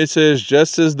continue. It says,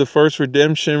 just as the first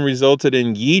redemption resulted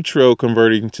in Yitro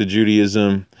converting to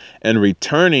Judaism and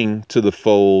returning to the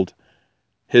fold,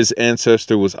 his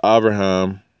ancestor was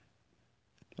Abraham.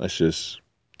 That's just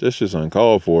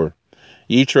uncalled for.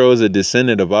 Yitro is a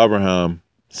descendant of Abraham,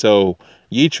 So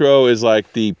Yitro is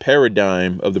like the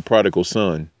paradigm of the prodigal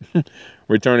son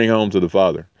returning home to the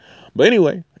father. But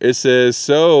anyway, it says,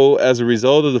 so as a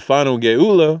result of the final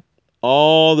Geula,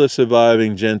 all the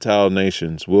surviving Gentile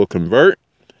nations will convert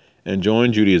and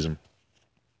join Judaism.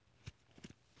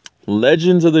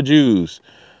 Legends of the Jews,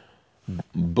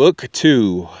 Book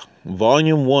 2,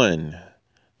 Volume 1,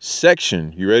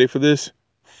 Section, you ready for this?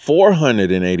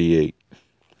 488,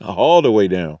 all the way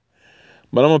down.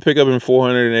 But I'm going to pick up in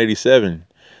 487.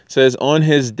 It says, on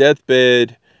his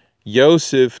deathbed,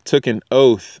 Joseph took an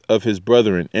oath of his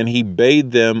brethren, and he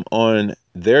bade them on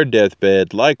their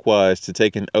deathbed likewise to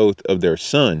take an oath of their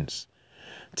sons,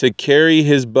 to carry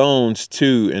his bones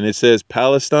to, and it says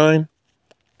Palestine.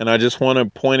 And I just want to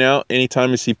point out, anytime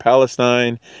you see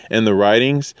Palestine in the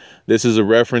writings, this is a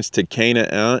reference to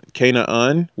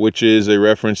Canaan, which is a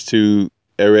reference to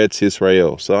Eretz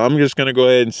Israel. So I'm just going to go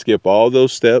ahead and skip all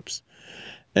those steps.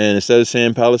 And instead of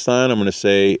saying Palestine, I'm going to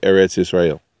say Eretz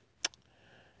Israel.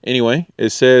 Anyway, it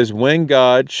says, when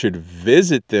God should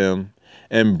visit them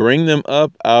and bring them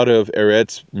up out of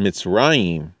Eretz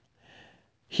Mitzrayim,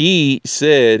 he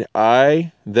said,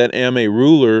 I that am a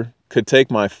ruler could take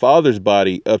my father's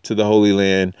body up to the Holy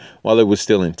Land while it was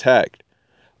still intact.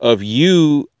 Of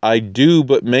you I do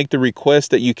but make the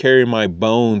request that you carry my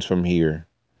bones from here,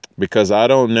 because I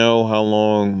don't know how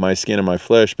long my skin and my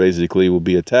flesh basically will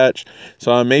be attached.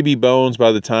 So I may be bones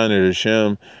by the time that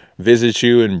Hashem visits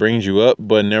you and brings you up,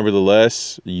 but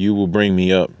nevertheless, you will bring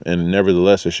me up, and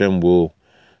nevertheless, Hashem will.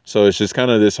 So it's just kind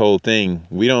of this whole thing.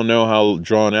 We don't know how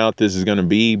drawn out this is going to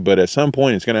be, but at some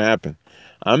point it's going to happen.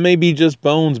 I may be just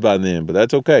bones by then, but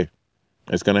that's okay.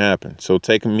 It's going to happen. So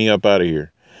take me up out of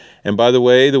here. And by the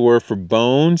way, the word for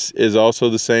bones is also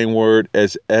the same word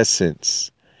as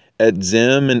essence,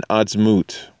 etzem and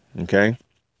atzmut. Okay.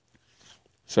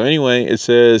 So anyway, it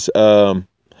says,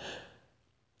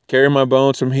 carry my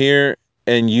bones from here,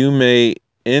 and you may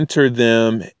enter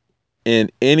them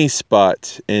in any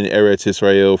spot in Eretz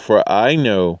Israel, for I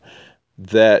know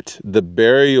that the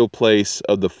burial place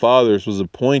of the fathers was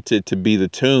appointed to be the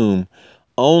tomb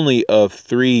only of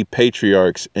 3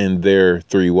 patriarchs and their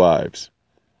 3 wives.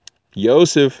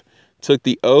 Joseph took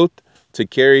the oath to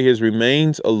carry his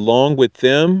remains along with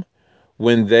them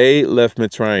when they left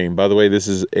Mitzrayim. By the way, this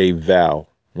is a vow.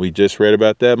 We just read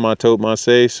about that, Matot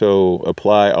Maseh, so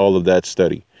apply all of that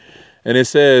study. And it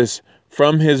says,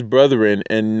 from his brethren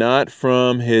and not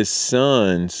from his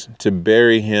sons, to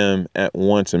bury him at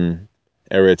once in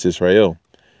Eretz Israel.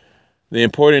 The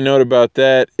important note about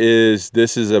that is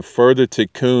this is a further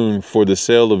tikkun for the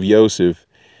sale of Joseph,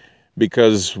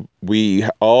 because we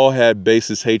all had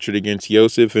basis hatred against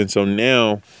Joseph. And so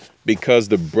now, because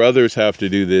the brothers have to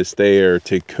do this, they are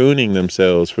tikkun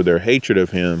themselves for their hatred of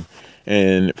him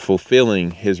and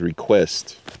fulfilling his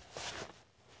request.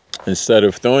 Instead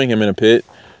of throwing him in a pit,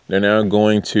 they're now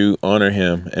going to honor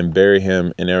him and bury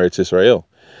him in Eretz Israel.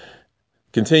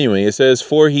 Continuing, it says,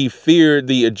 for he feared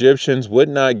the Egyptians would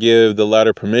not give the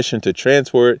latter permission to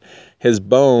transport his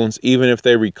bones, even if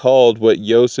they recalled what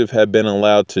Joseph had been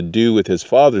allowed to do with his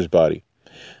father's body.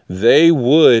 They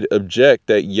would object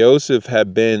that Joseph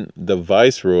had been the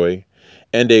viceroy,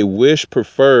 and a wish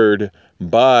preferred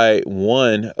by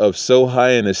one of so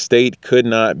high an estate could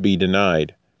not be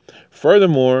denied.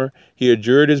 Furthermore, he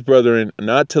adjured his brethren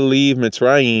not to leave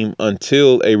Mitzrayim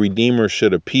until a redeemer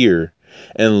should appear,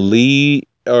 and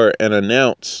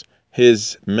announce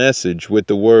his message with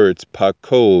the words,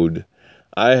 Pakod,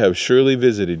 I have surely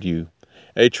visited you,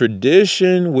 a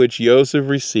tradition which Joseph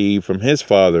received from his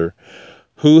father,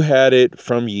 who had it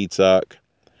from Yitzhak,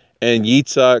 and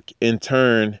Yitzhak in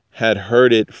turn had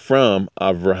heard it from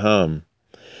Avraham.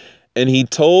 And he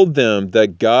told them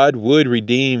that God would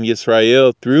redeem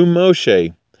Yisrael through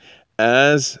Moshe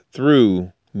as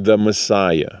through the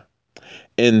Messiah,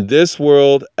 in this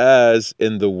world as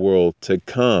in the world to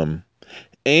come.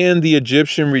 And the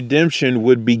Egyptian redemption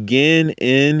would begin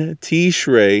in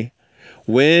Tishrei,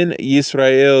 when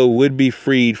Yisrael would be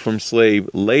freed from slave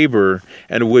labor,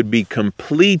 and would be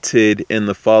completed in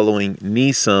the following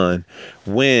Nisan,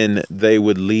 when they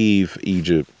would leave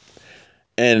Egypt.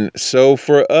 And so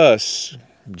for us,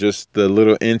 just the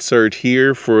little insert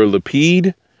here for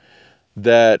Lapid,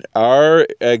 that our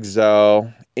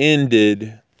exile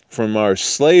ended from our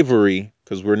slavery,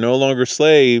 because we're no longer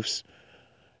slaves.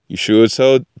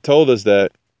 Yeshua told us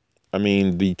that. I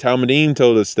mean, the Talmudim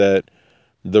told us that.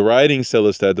 The writings tell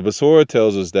us that. The Besorah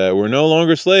tells us that. We're no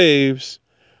longer slaves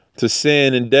to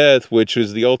sin and death, which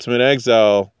is the ultimate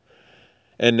exile.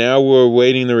 And now we're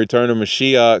awaiting the return of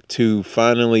Mashiach to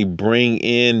finally bring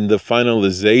in the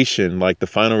finalization, like the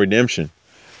final redemption.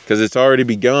 because it's already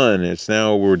begun. It's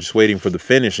now we're just waiting for the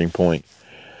finishing point.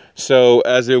 So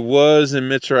as it was in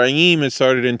Mitzrayim, it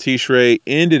started in Tishrei,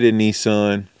 ended in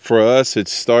Nisan. For us, it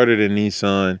started in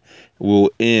Nisan, will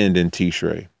end in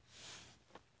Tishrei.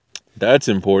 That's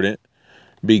important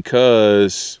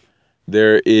because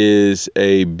there is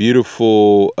a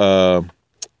beautiful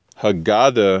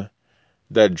Haggadah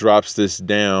that drops this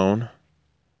down.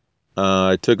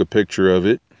 I took a picture of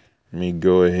it. Let me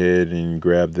go ahead and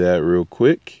grab that real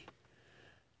quick.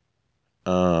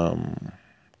 Doom,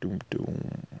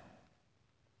 doom.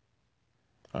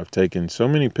 I've taken so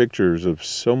many pictures of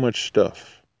so much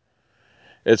stuff.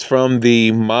 It's from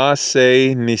the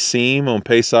Maaseh Nisim on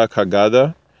Pesach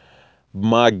Haggadah.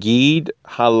 Magid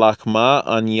Halakma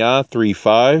Anya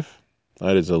 3:5.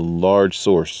 That is a large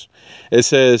source. It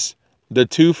says, the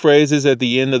two phrases at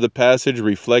the end of the passage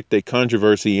reflect a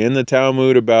controversy in the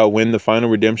Talmud about when the final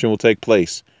redemption will take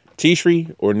place,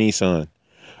 Tishri or Nisan.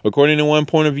 According to one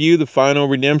point of view, the final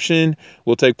redemption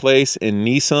will take place in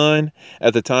Nisan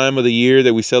at the time of the year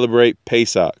that we celebrate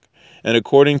Pesach. And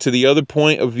according to the other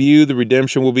point of view, the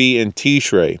redemption will be in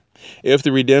Tishrei. If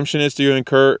the redemption is to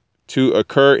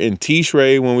occur in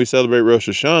Tishrei when we celebrate Rosh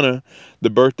Hashanah, the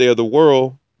birthday of the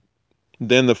world,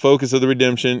 then the focus of the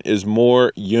redemption is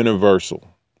more universal.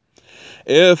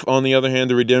 If, on the other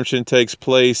hand, the redemption takes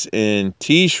place in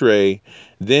Tishrei,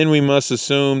 then we must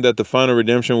assume that the final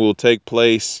redemption will take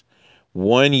place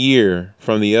 1 year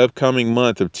from the upcoming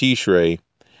month of Tishrei.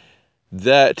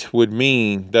 That would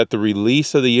mean that the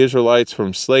release of the Israelites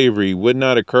from slavery would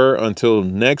not occur until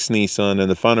next Nisan and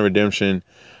the final redemption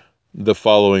the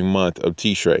following month of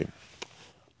Tishrei.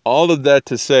 All of that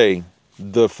to say,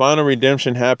 the final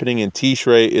redemption happening in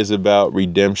Tishrei is about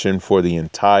redemption for the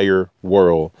entire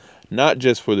world, not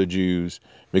just for the Jews,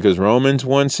 because Romans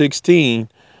 1:16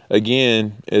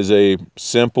 again is a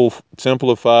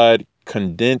simplified,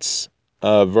 condensed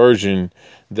version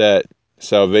that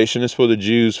salvation is for the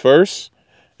Jews first,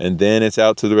 and then it's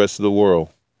out to the rest of the world,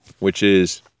 which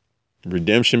is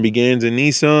redemption begins in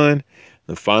Nisan,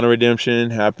 the final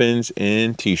redemption happens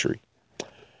in Tishri.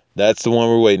 That's the one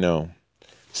we're waiting on.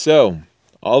 So,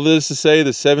 all this to say,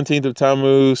 the 17th of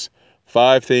Tammuz,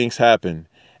 5 things happen,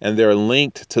 and they're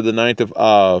linked to the 9th of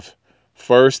Av.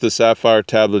 First, the sapphire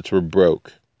tablets were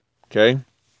broke. Okay?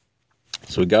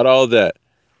 So we got all that.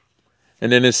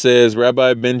 And then it says,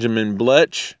 Rabbi Benjamin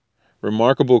Blech,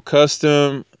 remarkable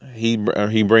custom. He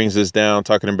brings this down,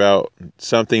 talking about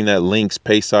something that links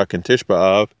Pesach and Tisha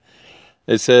B'Av.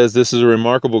 It says, this is a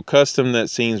remarkable custom that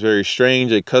seems very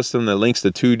strange, a custom that links the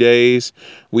 2 days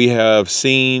we have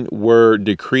seen were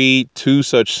decreed 2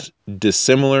 such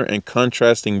dissimilar and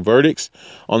contrasting verdicts.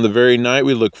 On the very night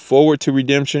we look forward to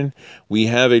redemption, we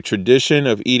have a tradition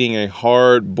of eating a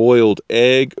hard-boiled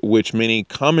egg, which many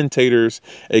commentators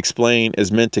explain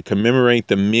is meant to commemorate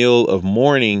the meal of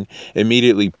mourning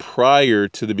immediately prior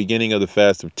to the beginning of the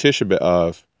fast of Tisha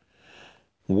B'Av.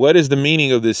 What is the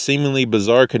meaning of this seemingly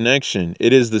bizarre connection?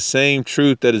 It is the same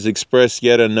truth that is expressed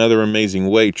yet another amazing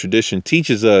way. Tradition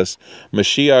teaches us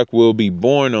Mashiach will be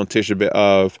born on Tisha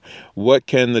B'Av. What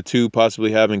can the two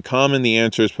possibly have in common? The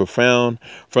answer is profound.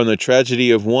 From the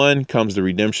tragedy of one comes the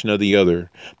redemption of the other.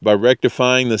 By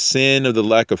rectifying the sin of the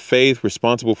lack of faith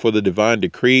responsible for the divine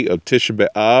decree of Tisha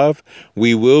B'Av,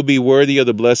 we will be worthy of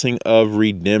the blessing of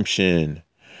redemption.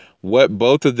 What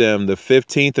both of them, the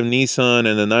 15th of Nisan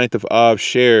and the 9th of Av,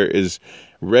 share is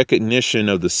recognition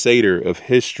of the Seder of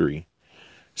history.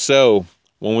 So,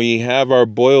 when we have our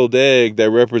boiled egg that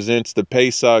represents the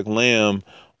Pesach lamb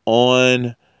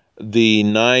on the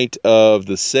night of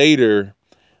the Seder,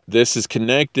 this is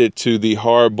connected to the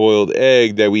hard-boiled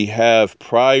egg that we have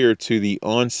prior to the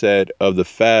onset of the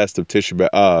fast of Tisha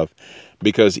B'Av,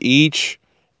 because each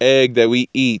egg that we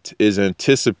eat is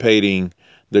anticipating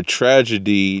the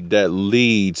tragedy that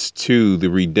leads to the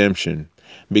redemption.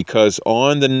 Because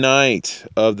on the night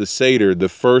of the Seder, the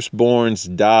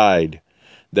firstborns died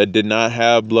that did not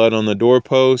have blood on the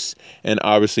doorposts, and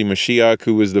obviously Mashiach,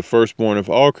 who is the firstborn of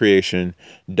all creation,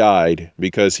 died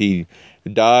because he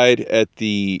died at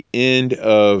the end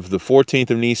of the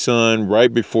 14th of Nisan,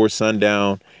 right before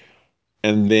sundown,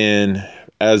 and then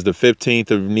as the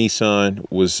 15th of Nisan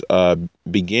was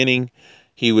beginning,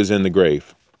 he was in the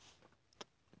grave.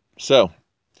 So,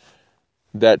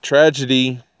 that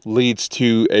tragedy leads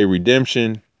to a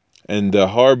redemption, and the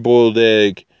hard-boiled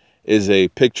egg is a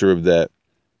picture of that.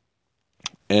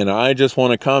 And I just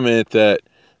want to comment that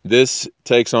this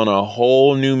takes on a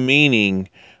whole new meaning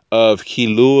of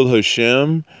Chilul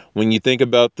Hashem when you think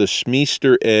about the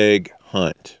Shmister egg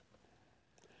hunt.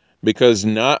 Because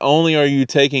not only are you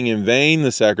taking in vain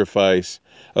the sacrifice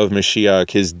of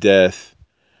Mashiach, his death,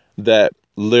 that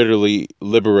literally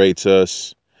liberates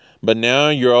us. But now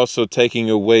you're also taking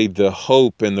away the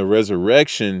hope and the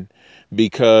resurrection,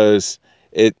 because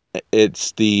it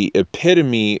it's the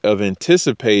epitome of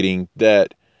anticipating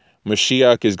that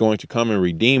Mashiach is going to come and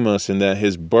redeem us, and that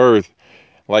his birth,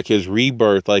 like his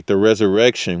rebirth, like the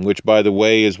resurrection, which by the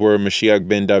way is where Mashiach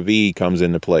ben David comes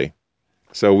into play.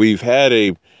 So we've had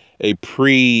a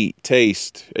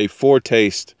pre-taste, a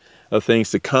foretaste of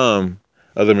things to come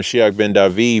of the Mashiach ben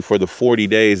David for the 40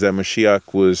 days that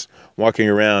Mashiach was walking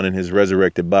around in his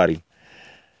resurrected body.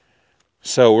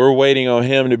 So we're waiting on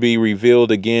him to be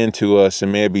revealed again to us,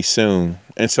 and maybe soon.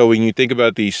 And so when you think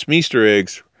about these Schmeester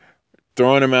eggs,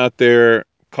 throwing them out there,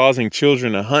 causing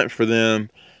children to hunt for them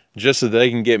just so they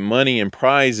can get money and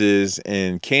prizes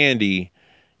and candy,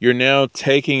 you're now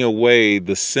taking away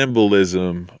the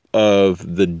symbolism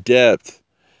of the depth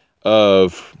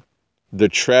of the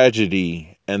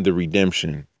tragedy and the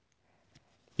redemption.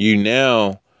 You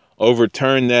now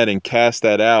overturn that and cast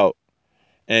that out,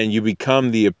 and you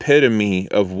become the epitome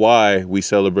of why we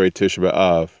celebrate Tisha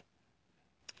B'Av.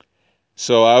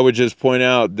 So I would just point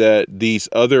out that these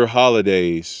other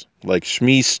holidays like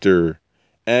Schmeester,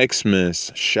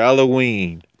 Xmas,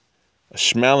 Halloween,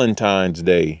 Schmalentine's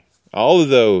Day, all of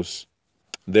those,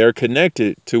 they're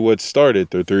connected to what started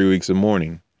the 3 weeks of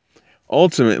mourning.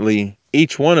 Ultimately,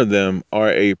 each one of them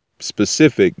are a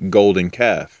specific golden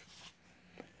calf.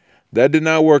 That did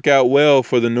not work out well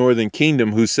for the Northern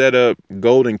Kingdom, who set up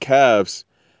golden calves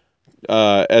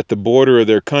at the border of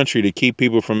their country to keep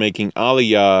people from making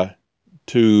Aliyah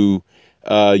to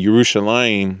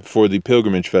Jerusalem for the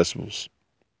pilgrimage festivals.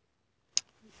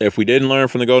 If we didn't learn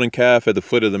from the golden calf at the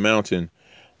foot of the mountain,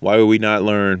 why would we not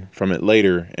learn from it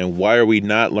later? And why are we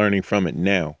not learning from it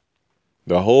now?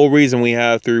 The whole reason we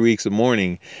have 3 weeks of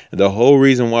mourning, the whole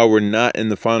reason why we're not in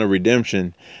the final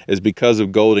redemption, is because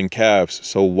of golden calves.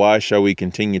 So why shall we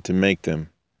continue to make them?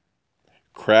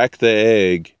 Crack the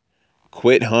egg,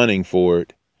 quit hunting for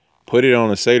it, put it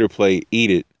on a Seder plate,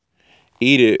 eat it.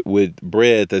 Eat it with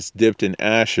bread that's dipped in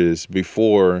ashes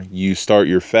before you start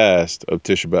your fast of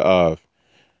Tisha B'Av.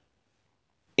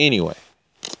 Anyway,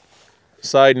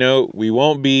 side note, we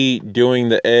won't be doing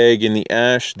the egg and the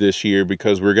ash this year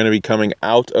because we're going to be coming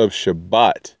out of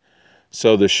Shabbat.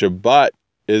 So the Shabbat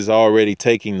is already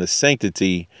taking the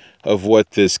sanctity of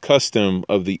what this custom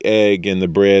of the egg and the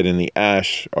bread and the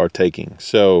ash are taking.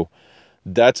 So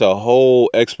that's a whole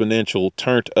exponential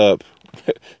turned up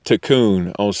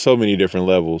tikkun on so many different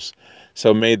levels.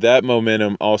 So may that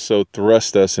momentum also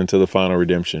thrust us into the final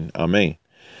redemption. Amen.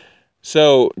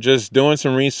 So just doing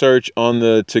some research on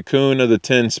the tikkun of the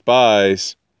 10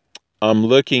 spies, I'm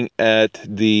looking at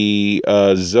the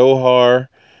Zohar,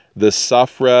 the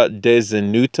Safra de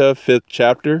Zenuta, 5th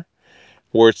chapter,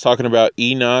 where it's talking about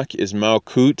Enoch is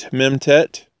Malkut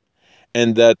Memtet,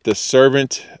 and that the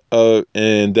servant of,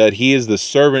 and that he is the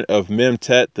servant of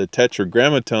Memtet, the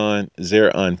Tetragrammaton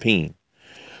Zer Anpin.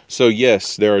 So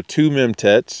yes, there are 2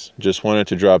 Memtets. Just wanted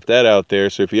to drop that out there.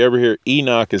 So if you ever hear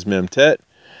Enoch is Memtet,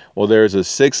 well, there's a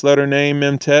 6-letter name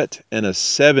Memtet and a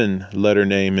 7-letter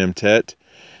name Memtet.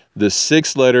 The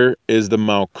 6th letter is the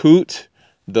Malkut,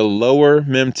 the lower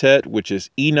Memtet, which is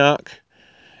Enoch.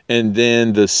 And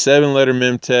then the 7-letter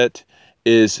Memtet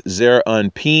is Zer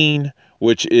Anpin,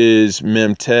 which is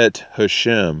Memtet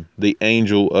Hashem, the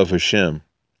angel of Hashem.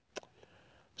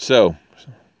 So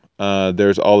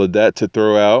there's all of that to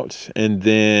throw out. And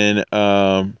then,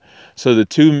 so the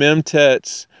 2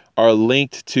 Memtets are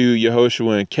linked to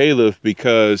Yehoshua and Caleb,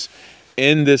 because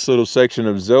in this little section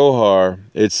of Zohar,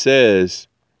 it says,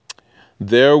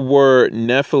 there were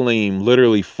Nephilim,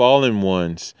 literally fallen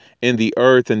ones, in the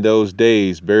earth in those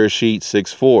days, Bereshit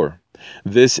 6:4.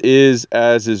 This is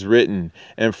as is written,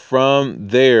 and from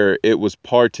there it was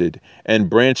parted, and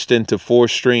branched into 4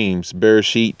 streams,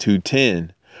 Bereshit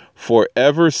 2:10. For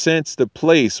ever since the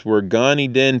place where Gan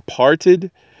Eden parted,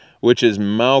 which is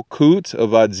Malkut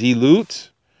of Atzilut,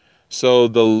 so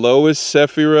the lowest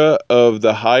Sephirah of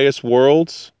the highest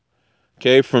worlds,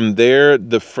 okay, from there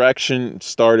the fraction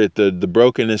started, the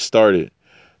brokenness started.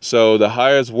 So the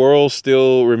highest worlds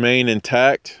still remain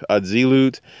intact,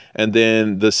 Atzilut, and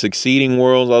then the succeeding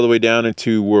worlds all the way down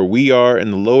into where we are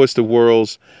in the lowest of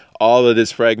worlds, all of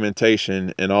this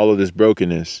fragmentation and all of this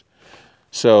brokenness.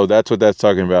 So that's what that's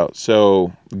talking about.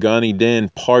 So Gan Eden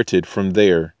parted from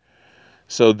there.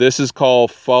 So this is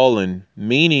called fallen,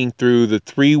 meaning through the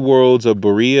 3 worlds of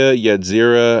Berea,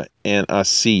 Yetzirah, and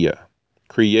Asiya.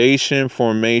 Creation,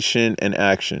 formation, and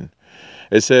action.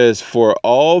 It says, for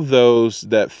all those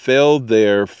that fell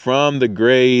there from the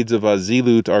grades of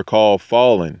Azilut are called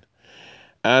fallen.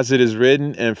 As it is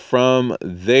written, and from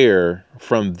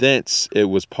thence it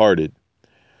was parted.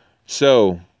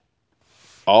 So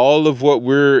all of what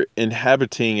we're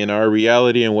inhabiting in our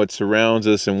reality and what surrounds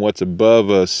us and what's above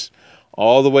us,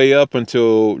 all the way up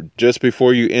until just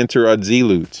before you enter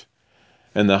Atzilut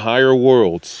and the higher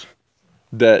worlds,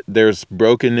 that there's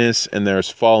brokenness and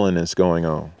there's fallenness going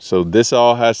on. So this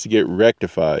all has to get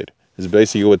rectified, is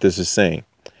basically what this is saying.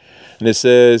 And it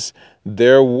says,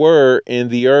 there were in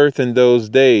the earth in those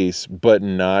days, but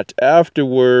not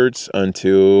afterwards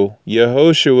until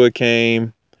Yehoshua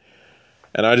came.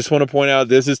 And I just want to point out,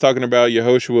 this is talking about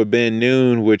Yehoshua ben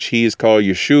Nun, which he is called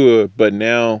Yeshua, but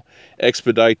now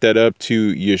expedite that up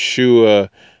to Yeshua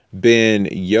ben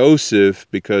Yosef,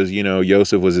 because, you know,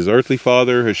 Yosef was his earthly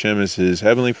father, Hashem is his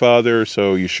heavenly father,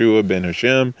 so Yeshua ben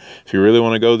Hashem. If you really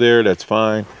want to go there, that's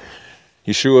fine.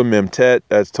 Yeshua Memtet,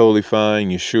 that's totally fine.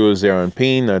 Yeshua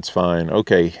Zeranpin, that's fine.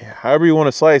 Okay, however you want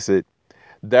to slice it,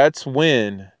 that's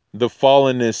when the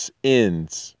fallenness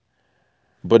ends,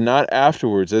 but not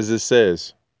afterwards, as it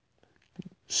says.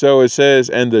 So it says,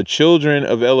 and the children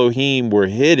of Elohim were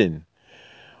hidden,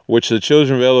 which the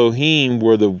children of Elohim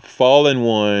were the fallen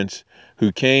ones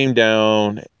who came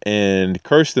down and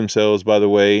cursed themselves, by the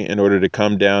way, in order to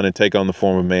come down and take on the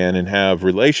form of man and have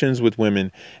relations with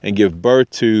women and give birth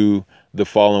to the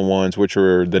fallen ones, which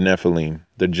were the Nephilim,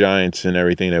 the giants and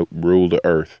everything that ruled the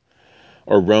earth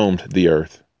or roamed the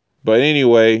earth. But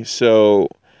anyway, so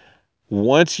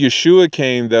once Yeshua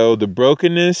came, though, the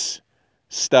brokenness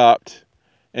stopped,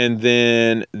 and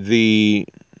then the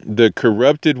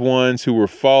corrupted ones who were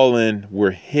fallen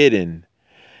were hidden.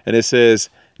 And it says,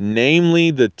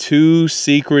 namely the two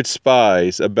secret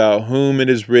spies about whom it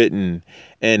is written,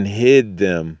 and hid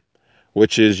them,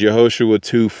 which is Yehoshua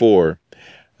 2:4.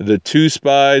 The two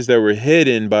spies that were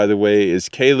hidden, by the way, is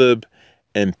Caleb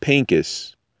and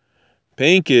Pincus.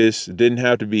 Pincus didn't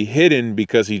have to be hidden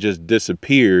because he just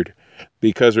disappeared.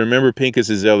 Because remember,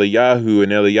 Pincus is Eliyahu,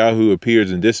 and Eliyahu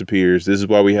appears and disappears. This is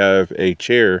why we have a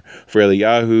chair for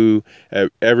Eliyahu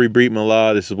at every Brit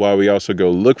Milah. This is why we also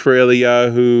go look for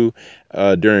Eliyahu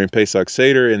during Pesach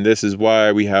Seder. And this is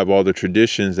why we have all the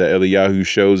traditions that Eliyahu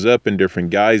shows up in different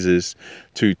guises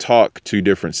to talk to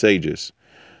different sages.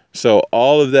 So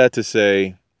all of that to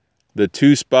say, the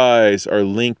two spies are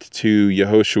linked to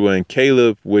Yehoshua and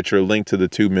Caleb, which are linked to the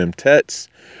two Memtets,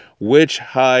 which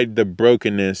hide the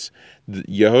brokenness.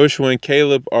 Yehoshua and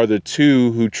Caleb are the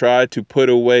two who tried to put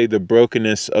away the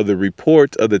brokenness of the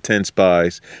report of the 10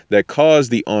 spies that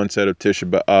caused the onset of Tisha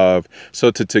B'Av.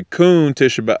 So to tikkun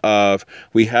Tisha B'Av,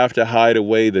 we have to hide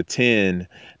away the 10,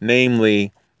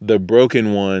 namely the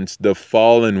broken ones, the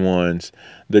fallen ones,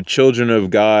 the children of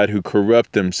God who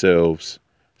corrupt themselves.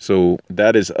 So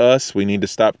that is us. We need to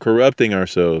stop corrupting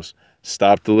ourselves.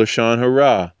 Stop the Lashon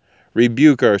Hara.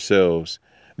 Rebuke ourselves.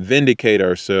 Vindicate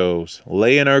ourselves.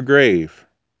 Lay in our grave.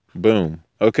 Boom.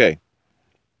 Okay.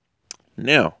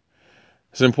 Now,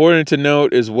 it's important to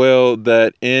note as well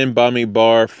that in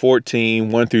Bamidbar 14,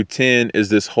 1 through 10 is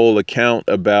this whole account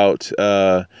about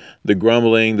the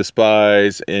grumbling, the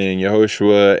spies, and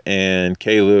Yehoshua and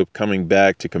Caleb coming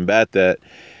back to combat that.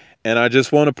 And I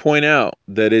just want to point out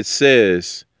that it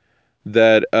says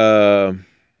that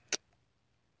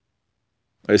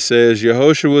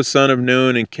Yehoshua son of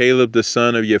Nun and Caleb the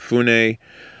son of Yefuneh,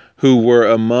 who were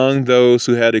among those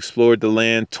who had explored the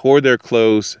land, tore their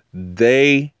clothes.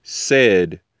 They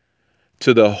said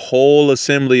to the whole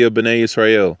assembly of Bnei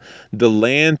Israel, the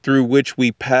land through which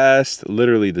we passed,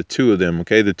 literally the two of them,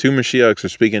 okay? The two Mashiachs are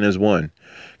speaking as one.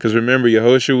 Because remember,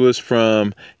 Yehoshua was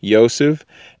from Yosef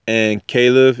and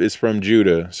Caleb is from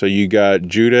Judah. So you got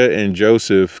Judah and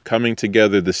Joseph coming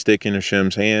together, the stick in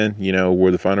Hashem's hand, you know,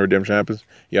 where the final redemption happens.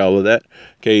 Yeah, all of that.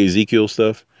 Okay, Ezekiel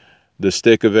stuff. The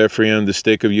stick of Ephraim, the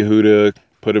stick of Yehuda,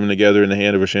 put them together in the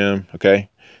hand of Hashem. Okay.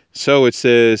 So it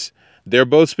says, they're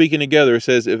both speaking together. It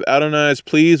says, if Adonai is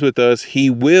pleased with us, he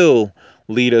will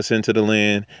lead us into the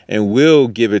land and will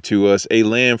give it to us, a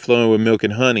land flowing with milk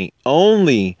and honey.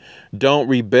 Only don't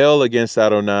rebel against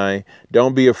Adonai.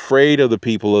 Don't be afraid of the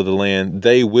people of the land.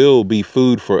 They will be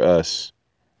food for us.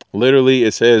 Literally,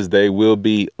 it says they will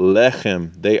be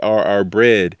lechem. They are our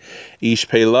bread.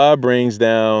 Ishpelah brings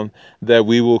down that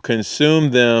we will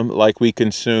consume them like we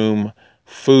consume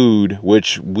food,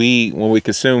 which when we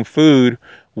consume food,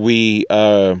 we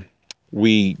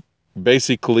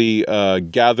basically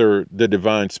gather the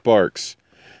divine sparks.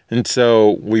 And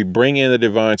so we bring in the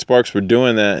divine sparks for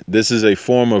doing that. This is a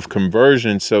form of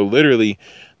conversion. So literally,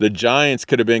 the giants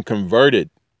could have been converted.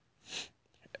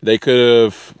 They could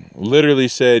have literally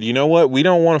said, you know what? We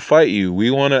don't want to fight you.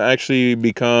 We want to actually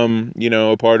become,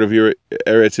 a part of your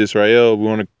Eretz Israel. We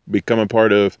want to become a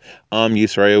part of Am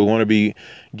Yisrael. We want to be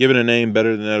given a name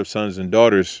better than that of sons and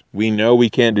daughters. We know we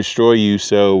can't destroy you,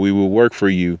 so we will work for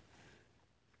you.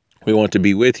 We want to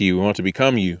be with you. We want to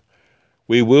become you.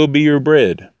 We will be your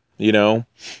bread,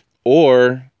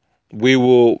 or we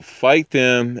will fight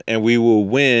them and we will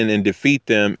win and defeat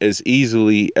them as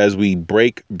easily as we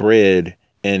break bread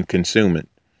and consume it.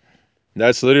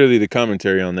 That's literally the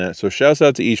commentary on that. So shouts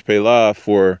out to Ish Pelah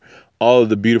for all of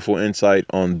the beautiful insight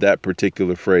on that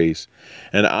particular phrase.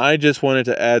 And I just wanted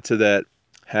to add to that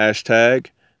hashtag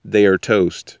they are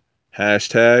toast.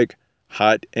 Hashtag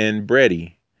hot and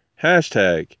bready.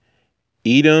 Hashtag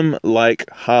eat 'em like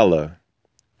challah.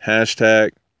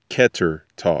 Hashtag Keter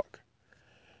talk.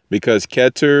 Because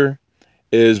Keter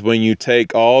is when you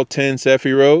take all 10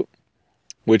 Sefirot,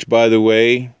 which, by the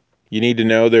way, you need to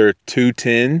know there are two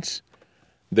tens.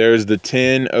 There's the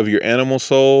 10 of your animal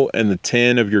soul and the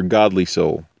 10 of your godly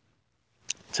soul.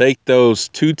 Take those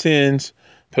two tens,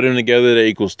 put them together, that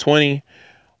equals 20,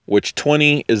 which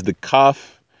 20 is the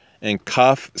Kaf, and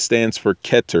Kaf stands for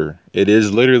Keter. It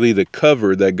is literally the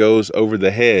cover that goes over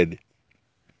the head,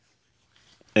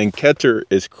 and Keter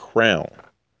is crown.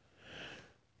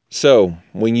 So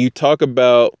when you talk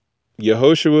about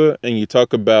Yehoshua and you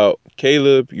talk about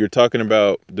Caleb, you're talking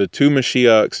about the two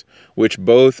Mashiachs, which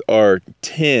both are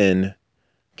 10.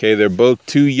 Okay, they're both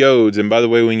two yods. And by the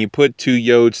way, when you put two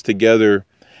yods together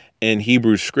in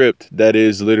Hebrew script, that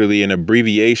is literally an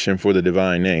abbreviation for the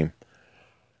divine name.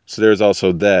 So there's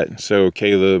also that. So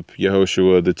Caleb,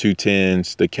 Yehoshua, the two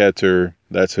tens, the Keter,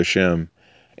 that's Hashem.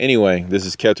 Anyway, this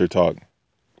is Keter talk.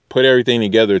 Put everything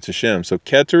together, it's Hashem. So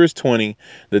Keter is 20,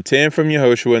 the 10 from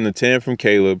Yehoshua and the 10 from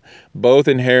Caleb, both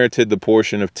inherited the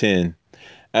portion of 10.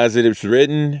 As it is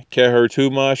written, Keher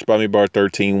Tumash, Bamidbar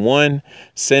 13:1,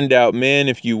 send out men,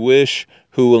 if you wish,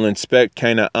 who will inspect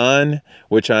Canaan,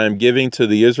 which I am giving to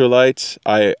the Israelites.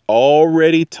 I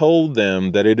already told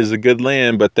them that it is a good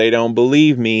land, but they don't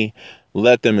believe me.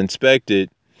 Let them inspect it.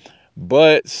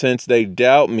 But since they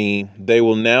doubt me, they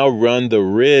will now run the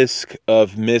risk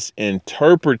of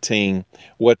misinterpreting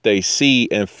what they see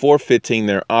and forfeiting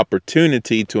their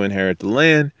opportunity to inherit the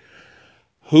land.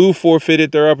 Who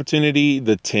forfeited their opportunity?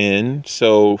 The 10.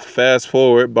 So fast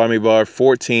forward, Bamidbar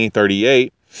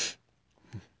 14:38.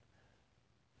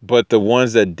 But the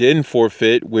ones that didn't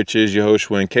forfeit, which is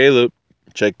Yehoshua and Caleb,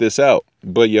 check this out.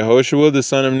 But Yehoshua the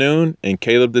son of Nun and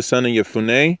Caleb the son of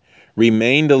Yefuneh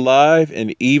remained alive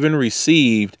and even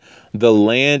received the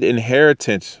land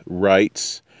inheritance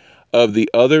rights of the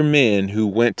other men who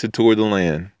went to tour the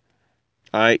land,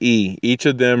 i.e., each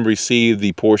of them received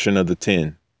the portion of the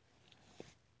 10.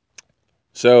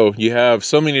 So you have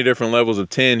so many different levels of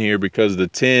 10 here because the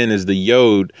 10 is the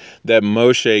yod that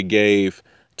Moshe gave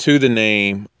to the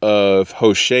name of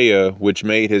Hosea, which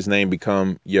made his name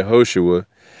become Yehoshua.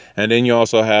 And then you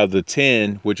also have the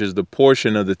 10, which is the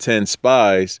portion of the 10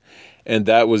 spies, and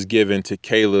that was given to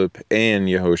Caleb and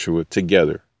Yehoshua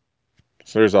together.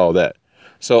 So there's all that.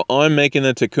 So on making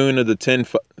the tikkun of the 10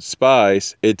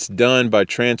 spies, it's done by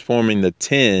transforming the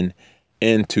 10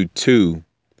 into 2.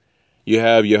 You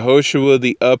have Yehoshua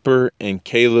the upper and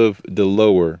Caleb the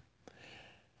lower.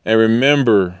 And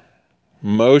remember,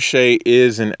 Moshe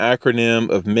is an acronym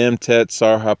of Memtet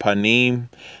Sarhapanim,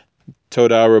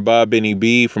 Todah Rabbah Beni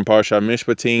B from Parshat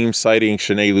Mishpatim, citing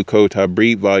Shnei Lukot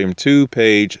Habrit, Volume 2,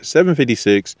 page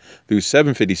 756 through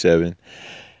 757,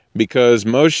 because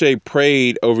Moshe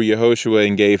prayed over Yehoshua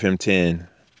and gave him 10.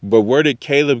 But where did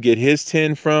Caleb get his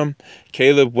 10 from?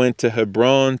 Caleb went to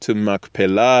Hebron, to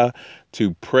Machpelah,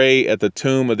 to pray at the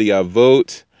tomb of the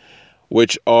Avot,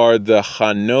 which are the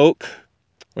Hanok.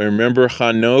 Remember,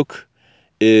 Hanok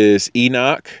is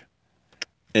Enoch,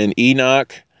 and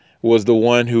Enoch was the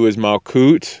one who is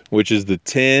Malkut, which is the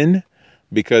 10,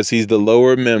 because he's the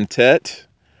lower Memtet.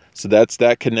 So that's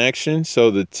that connection.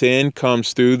 So the 10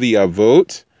 comes through the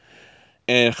Avot.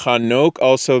 And Hanok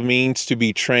also means to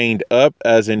be trained up,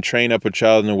 as in train up a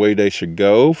child in the way they should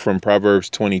go, from Proverbs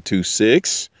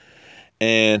 22:6.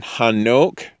 And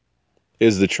Hanok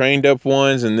is the trained up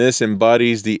ones, and this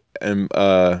embodies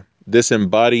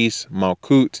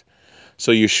Malkut.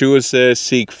 So Yeshua says,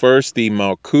 seek first the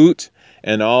Malkut,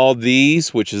 and all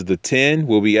these, which is the 10,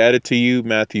 will be added to you,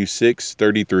 Matthew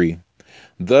 6:33.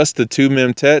 Thus the two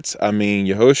Memtets,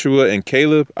 Yehoshua and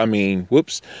Caleb,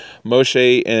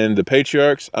 Moshe and the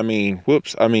patriarchs,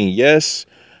 yes,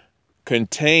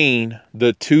 contain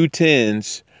the two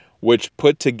tens, which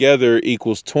put together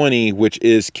equals 20, which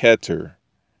is Keter.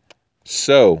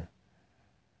 So,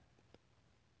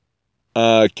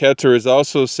 Keter is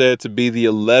also said to be the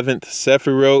 11th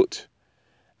Sephiroth,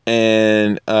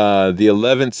 and the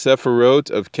 11th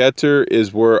Sephiroth of Keter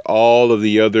is where all of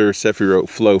the other Sephiroth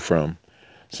flow from.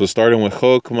 So starting with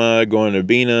Chokmah, going to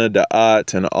Bina,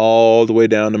 Da'at, and all the way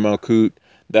down to Malkut,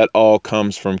 that all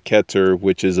comes from Keter,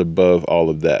 which is above all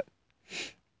of that.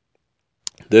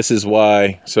 This is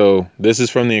why, so this is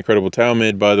from the Incredible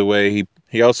Talmud, by the way.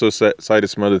 He also cited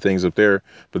some other things up there,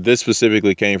 but this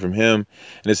specifically came from him.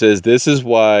 And it says, this is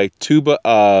why Tu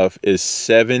B'Av is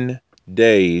 7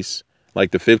 days,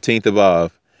 like the 15th of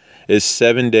Av, is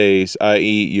 7 days,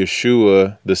 i.e.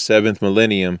 Yeshua, the 7th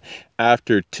millennium,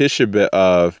 after Tisha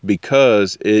B'Av,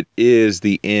 because it is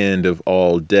the end of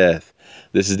all death.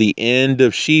 This is the end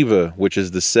of Shiva, which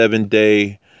is the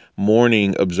 7-day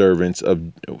mourning observance of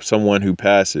someone who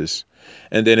passes.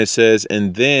 And then it says,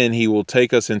 and then he will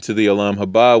take us into the Olam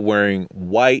Haba wearing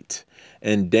white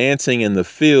and dancing in the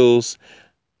fields,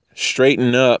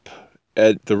 straighten up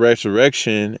at the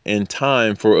resurrection in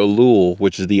time for Elul,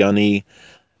 which is the Ani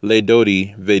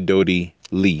Ledodi Vedodi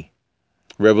Li.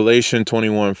 Revelation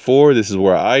 21:4, this is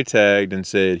where I tagged and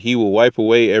said, he will wipe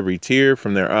away every tear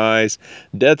from their eyes.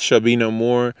 Death shall be no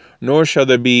more, nor shall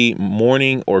there be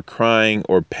mourning or crying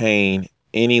or pain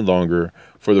any longer,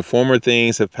 for the former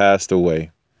things have passed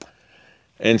away.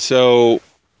 And so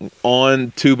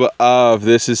on Tu B'Av,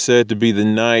 this is said to be the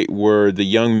night where the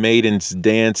young maidens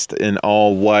danced in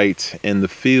all white in the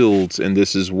fields, and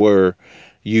this is where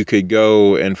you could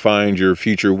go and find your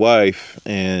future wife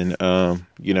and,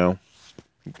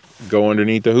 go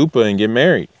underneath the hoopah and get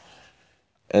married.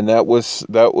 And that was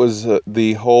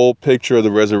the whole picture of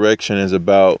the resurrection is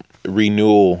about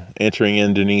renewal, entering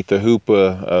underneath the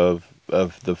hoopah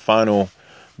of the final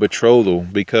betrothal,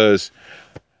 because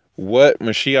what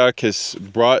Mashiach has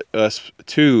brought us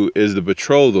to is the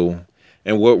betrothal,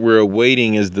 and what we're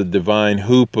awaiting is the divine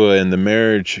hoopah and the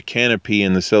marriage canopy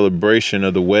and the celebration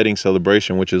of the wedding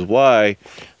celebration, which is why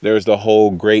there's the whole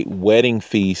great wedding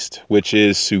feast, which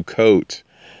is Sukkot.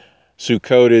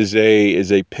 Sukkot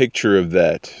is a picture of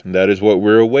that. That is what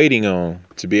we're waiting on,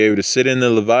 to be able to sit in the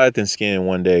Leviathan skin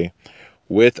one day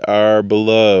with our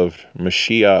beloved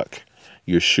Mashiach,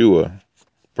 Yeshua,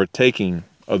 partaking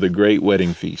of the great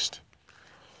wedding feast.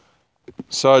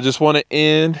 So I just want to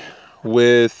end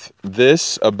with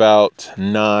this about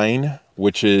 9,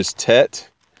 which is Tet,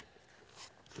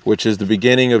 which is the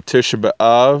beginning of Tisha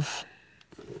B'Av,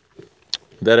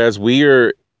 that as we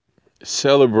are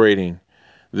celebrating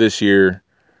this year,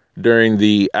 during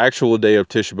the actual day of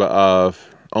Tisha B'Av,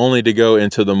 only to go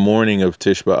into the morning of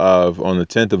Tisha B'Av on the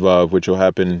 10th of Av, which will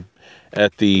happen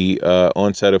at the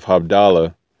onset of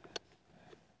Havdalah.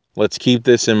 Let's keep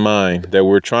this in mind, that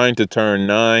we're trying to turn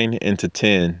 9 into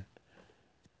 10.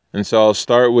 And so I'll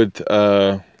start with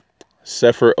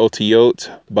Sefer Otiot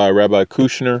by Rabbi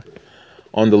Kushner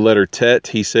on the letter Tet.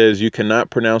 He says, you cannot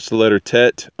pronounce the letter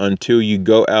Tet until you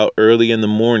go out early in the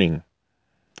morning,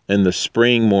 in the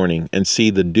spring morning, and see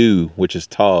the dew, which is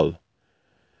Tal.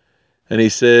 And he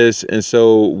says, and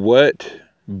so what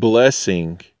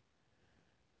blessing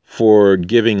for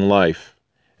giving life.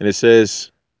 And it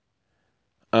says,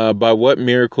 by what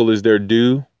miracle is there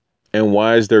dew? And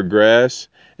why is there grass?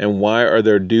 And why are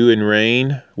there dew and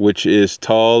rain, which is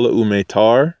Tal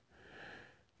Umetar?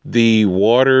 The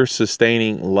water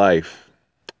sustaining life.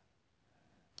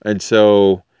 And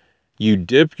so you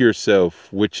dip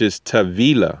yourself, which is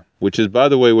Tavila, which is, by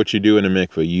the way, what you do in a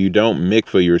mikveh. You don't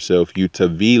mikveh yourself, you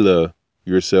Tavila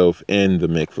yourself in the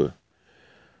mikveh.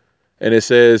 And it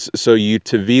says, so you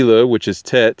Tavila, which is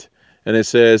Tet, and it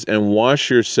says, and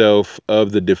wash yourself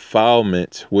of the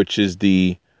defilement, which is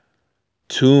the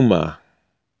Tuma.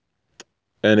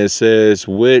 And it says,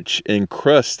 which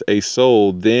encrust a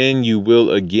soul, then you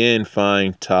will again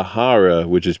find Tahara,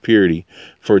 which is purity.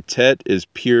 For Tet is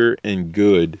pure and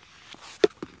good.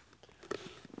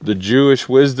 The Jewish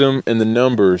wisdom and the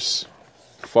numbers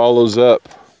follows up,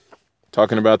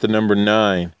 talking about the number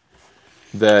 9.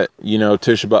 That,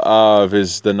 Tisha B'Av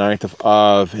is the 9th of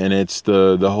Av, and it's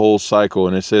the whole cycle.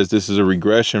 And it says this is a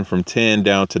regression from 10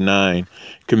 down to 9,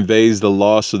 conveys the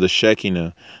loss of the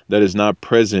Shekinah that is not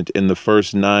present in the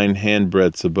first 9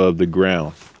 handbreadths above the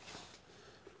ground.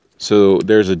 So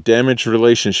there's a damaged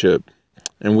relationship.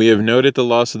 And we have noted the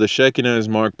loss of the Shekinah is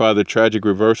marked by the tragic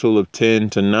reversal of 10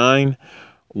 to 9.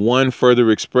 One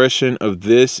further expression of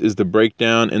this is the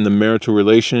breakdown in the marital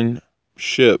relationship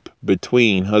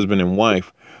between husband and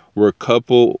wife, where a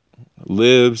couple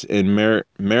lives in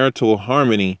marital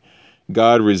harmony.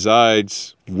 God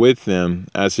resides with them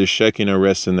as his Shekinah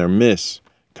rests in their midst.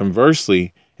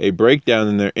 Conversely, a breakdown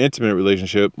in their intimate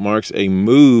relationship marks a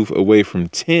move away from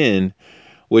 10,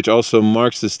 which also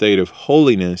marks the state of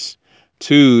holiness,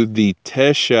 to the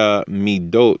Tesha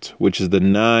Midot, which is the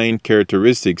 9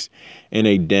 characteristics in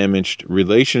a damaged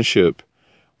relationship,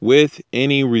 with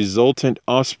any resultant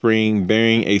offspring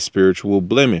bearing a spiritual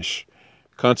blemish.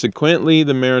 Consequently,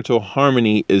 the marital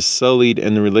harmony is sullied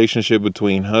and the relationship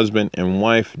between husband and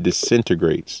wife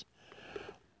disintegrates.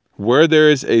 Where there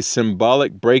is a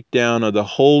symbolic breakdown of the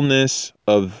wholeness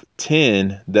of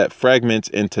 10 that fragments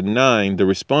into 9, the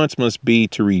response must be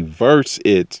to reverse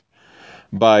it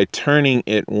by turning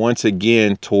it once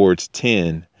again towards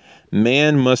 10.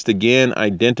 Man must again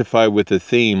identify with the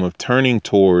theme of turning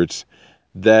towards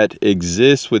that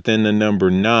exists within the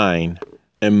number 9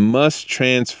 and must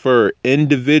transfer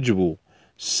individual,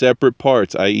 separate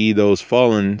parts, i.e. those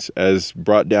fallens as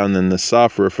brought down in the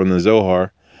Safra from the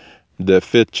Zohar, the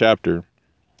 5th chapter.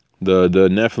 The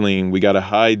Nephilim, we got to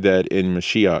hide that in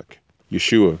Mashiach,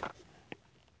 Yeshua.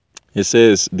 It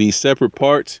says these separate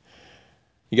parts,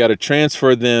 you got to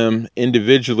transfer them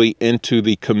individually into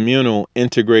the communal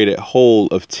integrated whole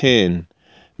of 10.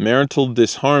 Marital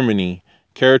disharmony,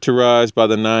 characterized by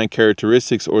the 9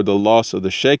 characteristics or the loss of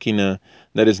the Shekinah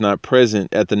that is not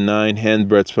present at the 9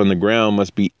 handbreadths from the ground,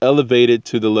 must be elevated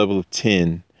to the level of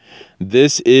 10.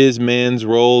 This is man's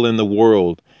role in the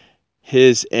world.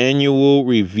 His annual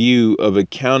review of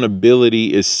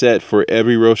accountability is set for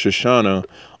every Rosh Hashanah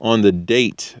on the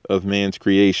date of man's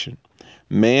creation.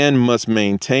 Man must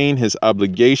maintain his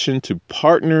obligation to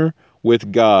partner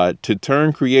with God to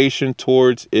turn creation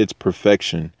towards its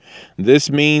perfection.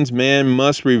 This means man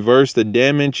must reverse the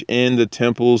damage in the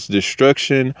temple's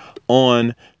destruction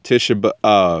on Tisha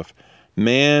B'Av.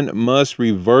 Man must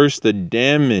reverse the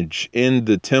damage in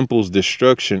the temple's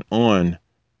destruction on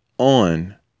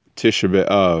Tisha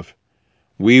B'Av.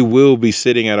 We will be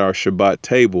sitting at our Shabbat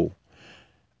table,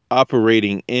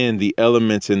 operating in the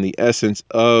elements and the essence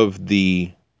of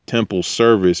the temple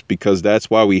service, because that's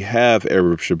why we have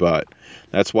Erev Shabbat.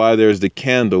 That's why there's the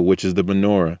candle, which is the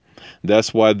menorah.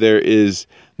 That's why there is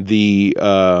the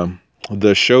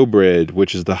showbread,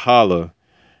 which is the challah,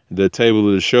 the table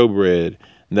of the showbread.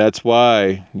 That's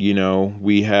why,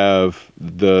 we have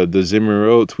the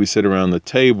Zimirot. We sit around the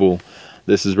table.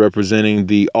 This is representing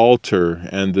the altar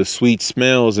and the sweet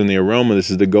smells and the aroma. This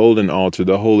is the golden altar,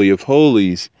 the Holy of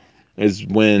Holies, is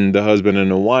when the husband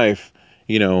and the wife,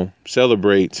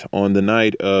 celebrate on the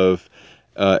night of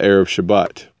Erev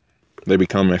Shabbat. They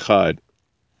become echad.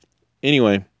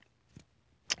 Anyway,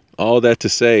 all that to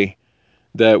say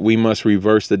that we must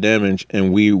reverse the damage,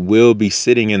 and we will be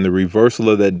sitting in the reversal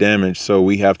of that damage. So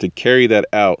we have to carry that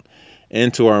out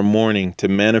into our mourning to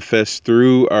manifest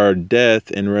through our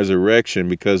death and resurrection,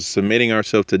 because submitting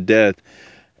ourselves to death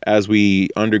as we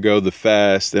undergo the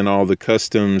fast and all the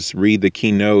customs, read the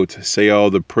keynote, say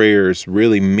all the prayers,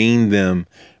 really mean them,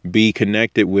 be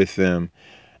connected with them,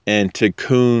 and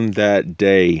tikkun that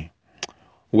day,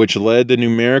 which led the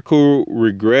numerical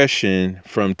regression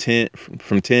from 10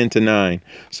 to 9.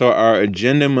 So our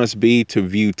agenda must be to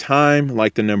view time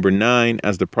like the number 9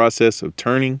 as the process of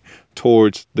turning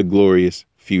towards the glorious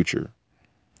future.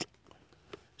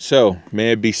 So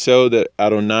may it be so that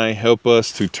Adonai help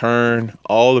us to turn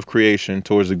all of creation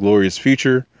towards the glorious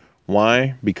future.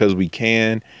 Why? Because we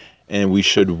can and we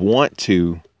should want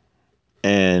to,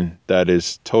 and that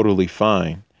is totally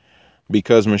fine.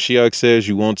 Because Mashiach says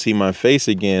you won't see my face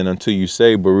again until you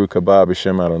say Baruch haba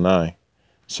b'shem Adonai.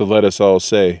 So let us all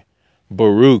say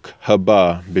Baruch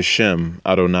haba b'shem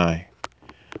Adonai.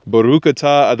 Baruch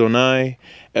atah Adonai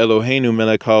Eloheinu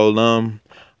melech haolam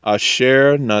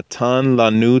asher natan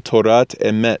lanu torat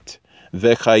emet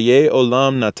vechaye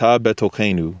olam nata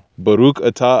betochenu. Baruch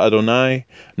atah Adonai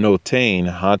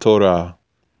noten haTorah.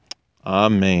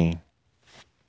 Amen.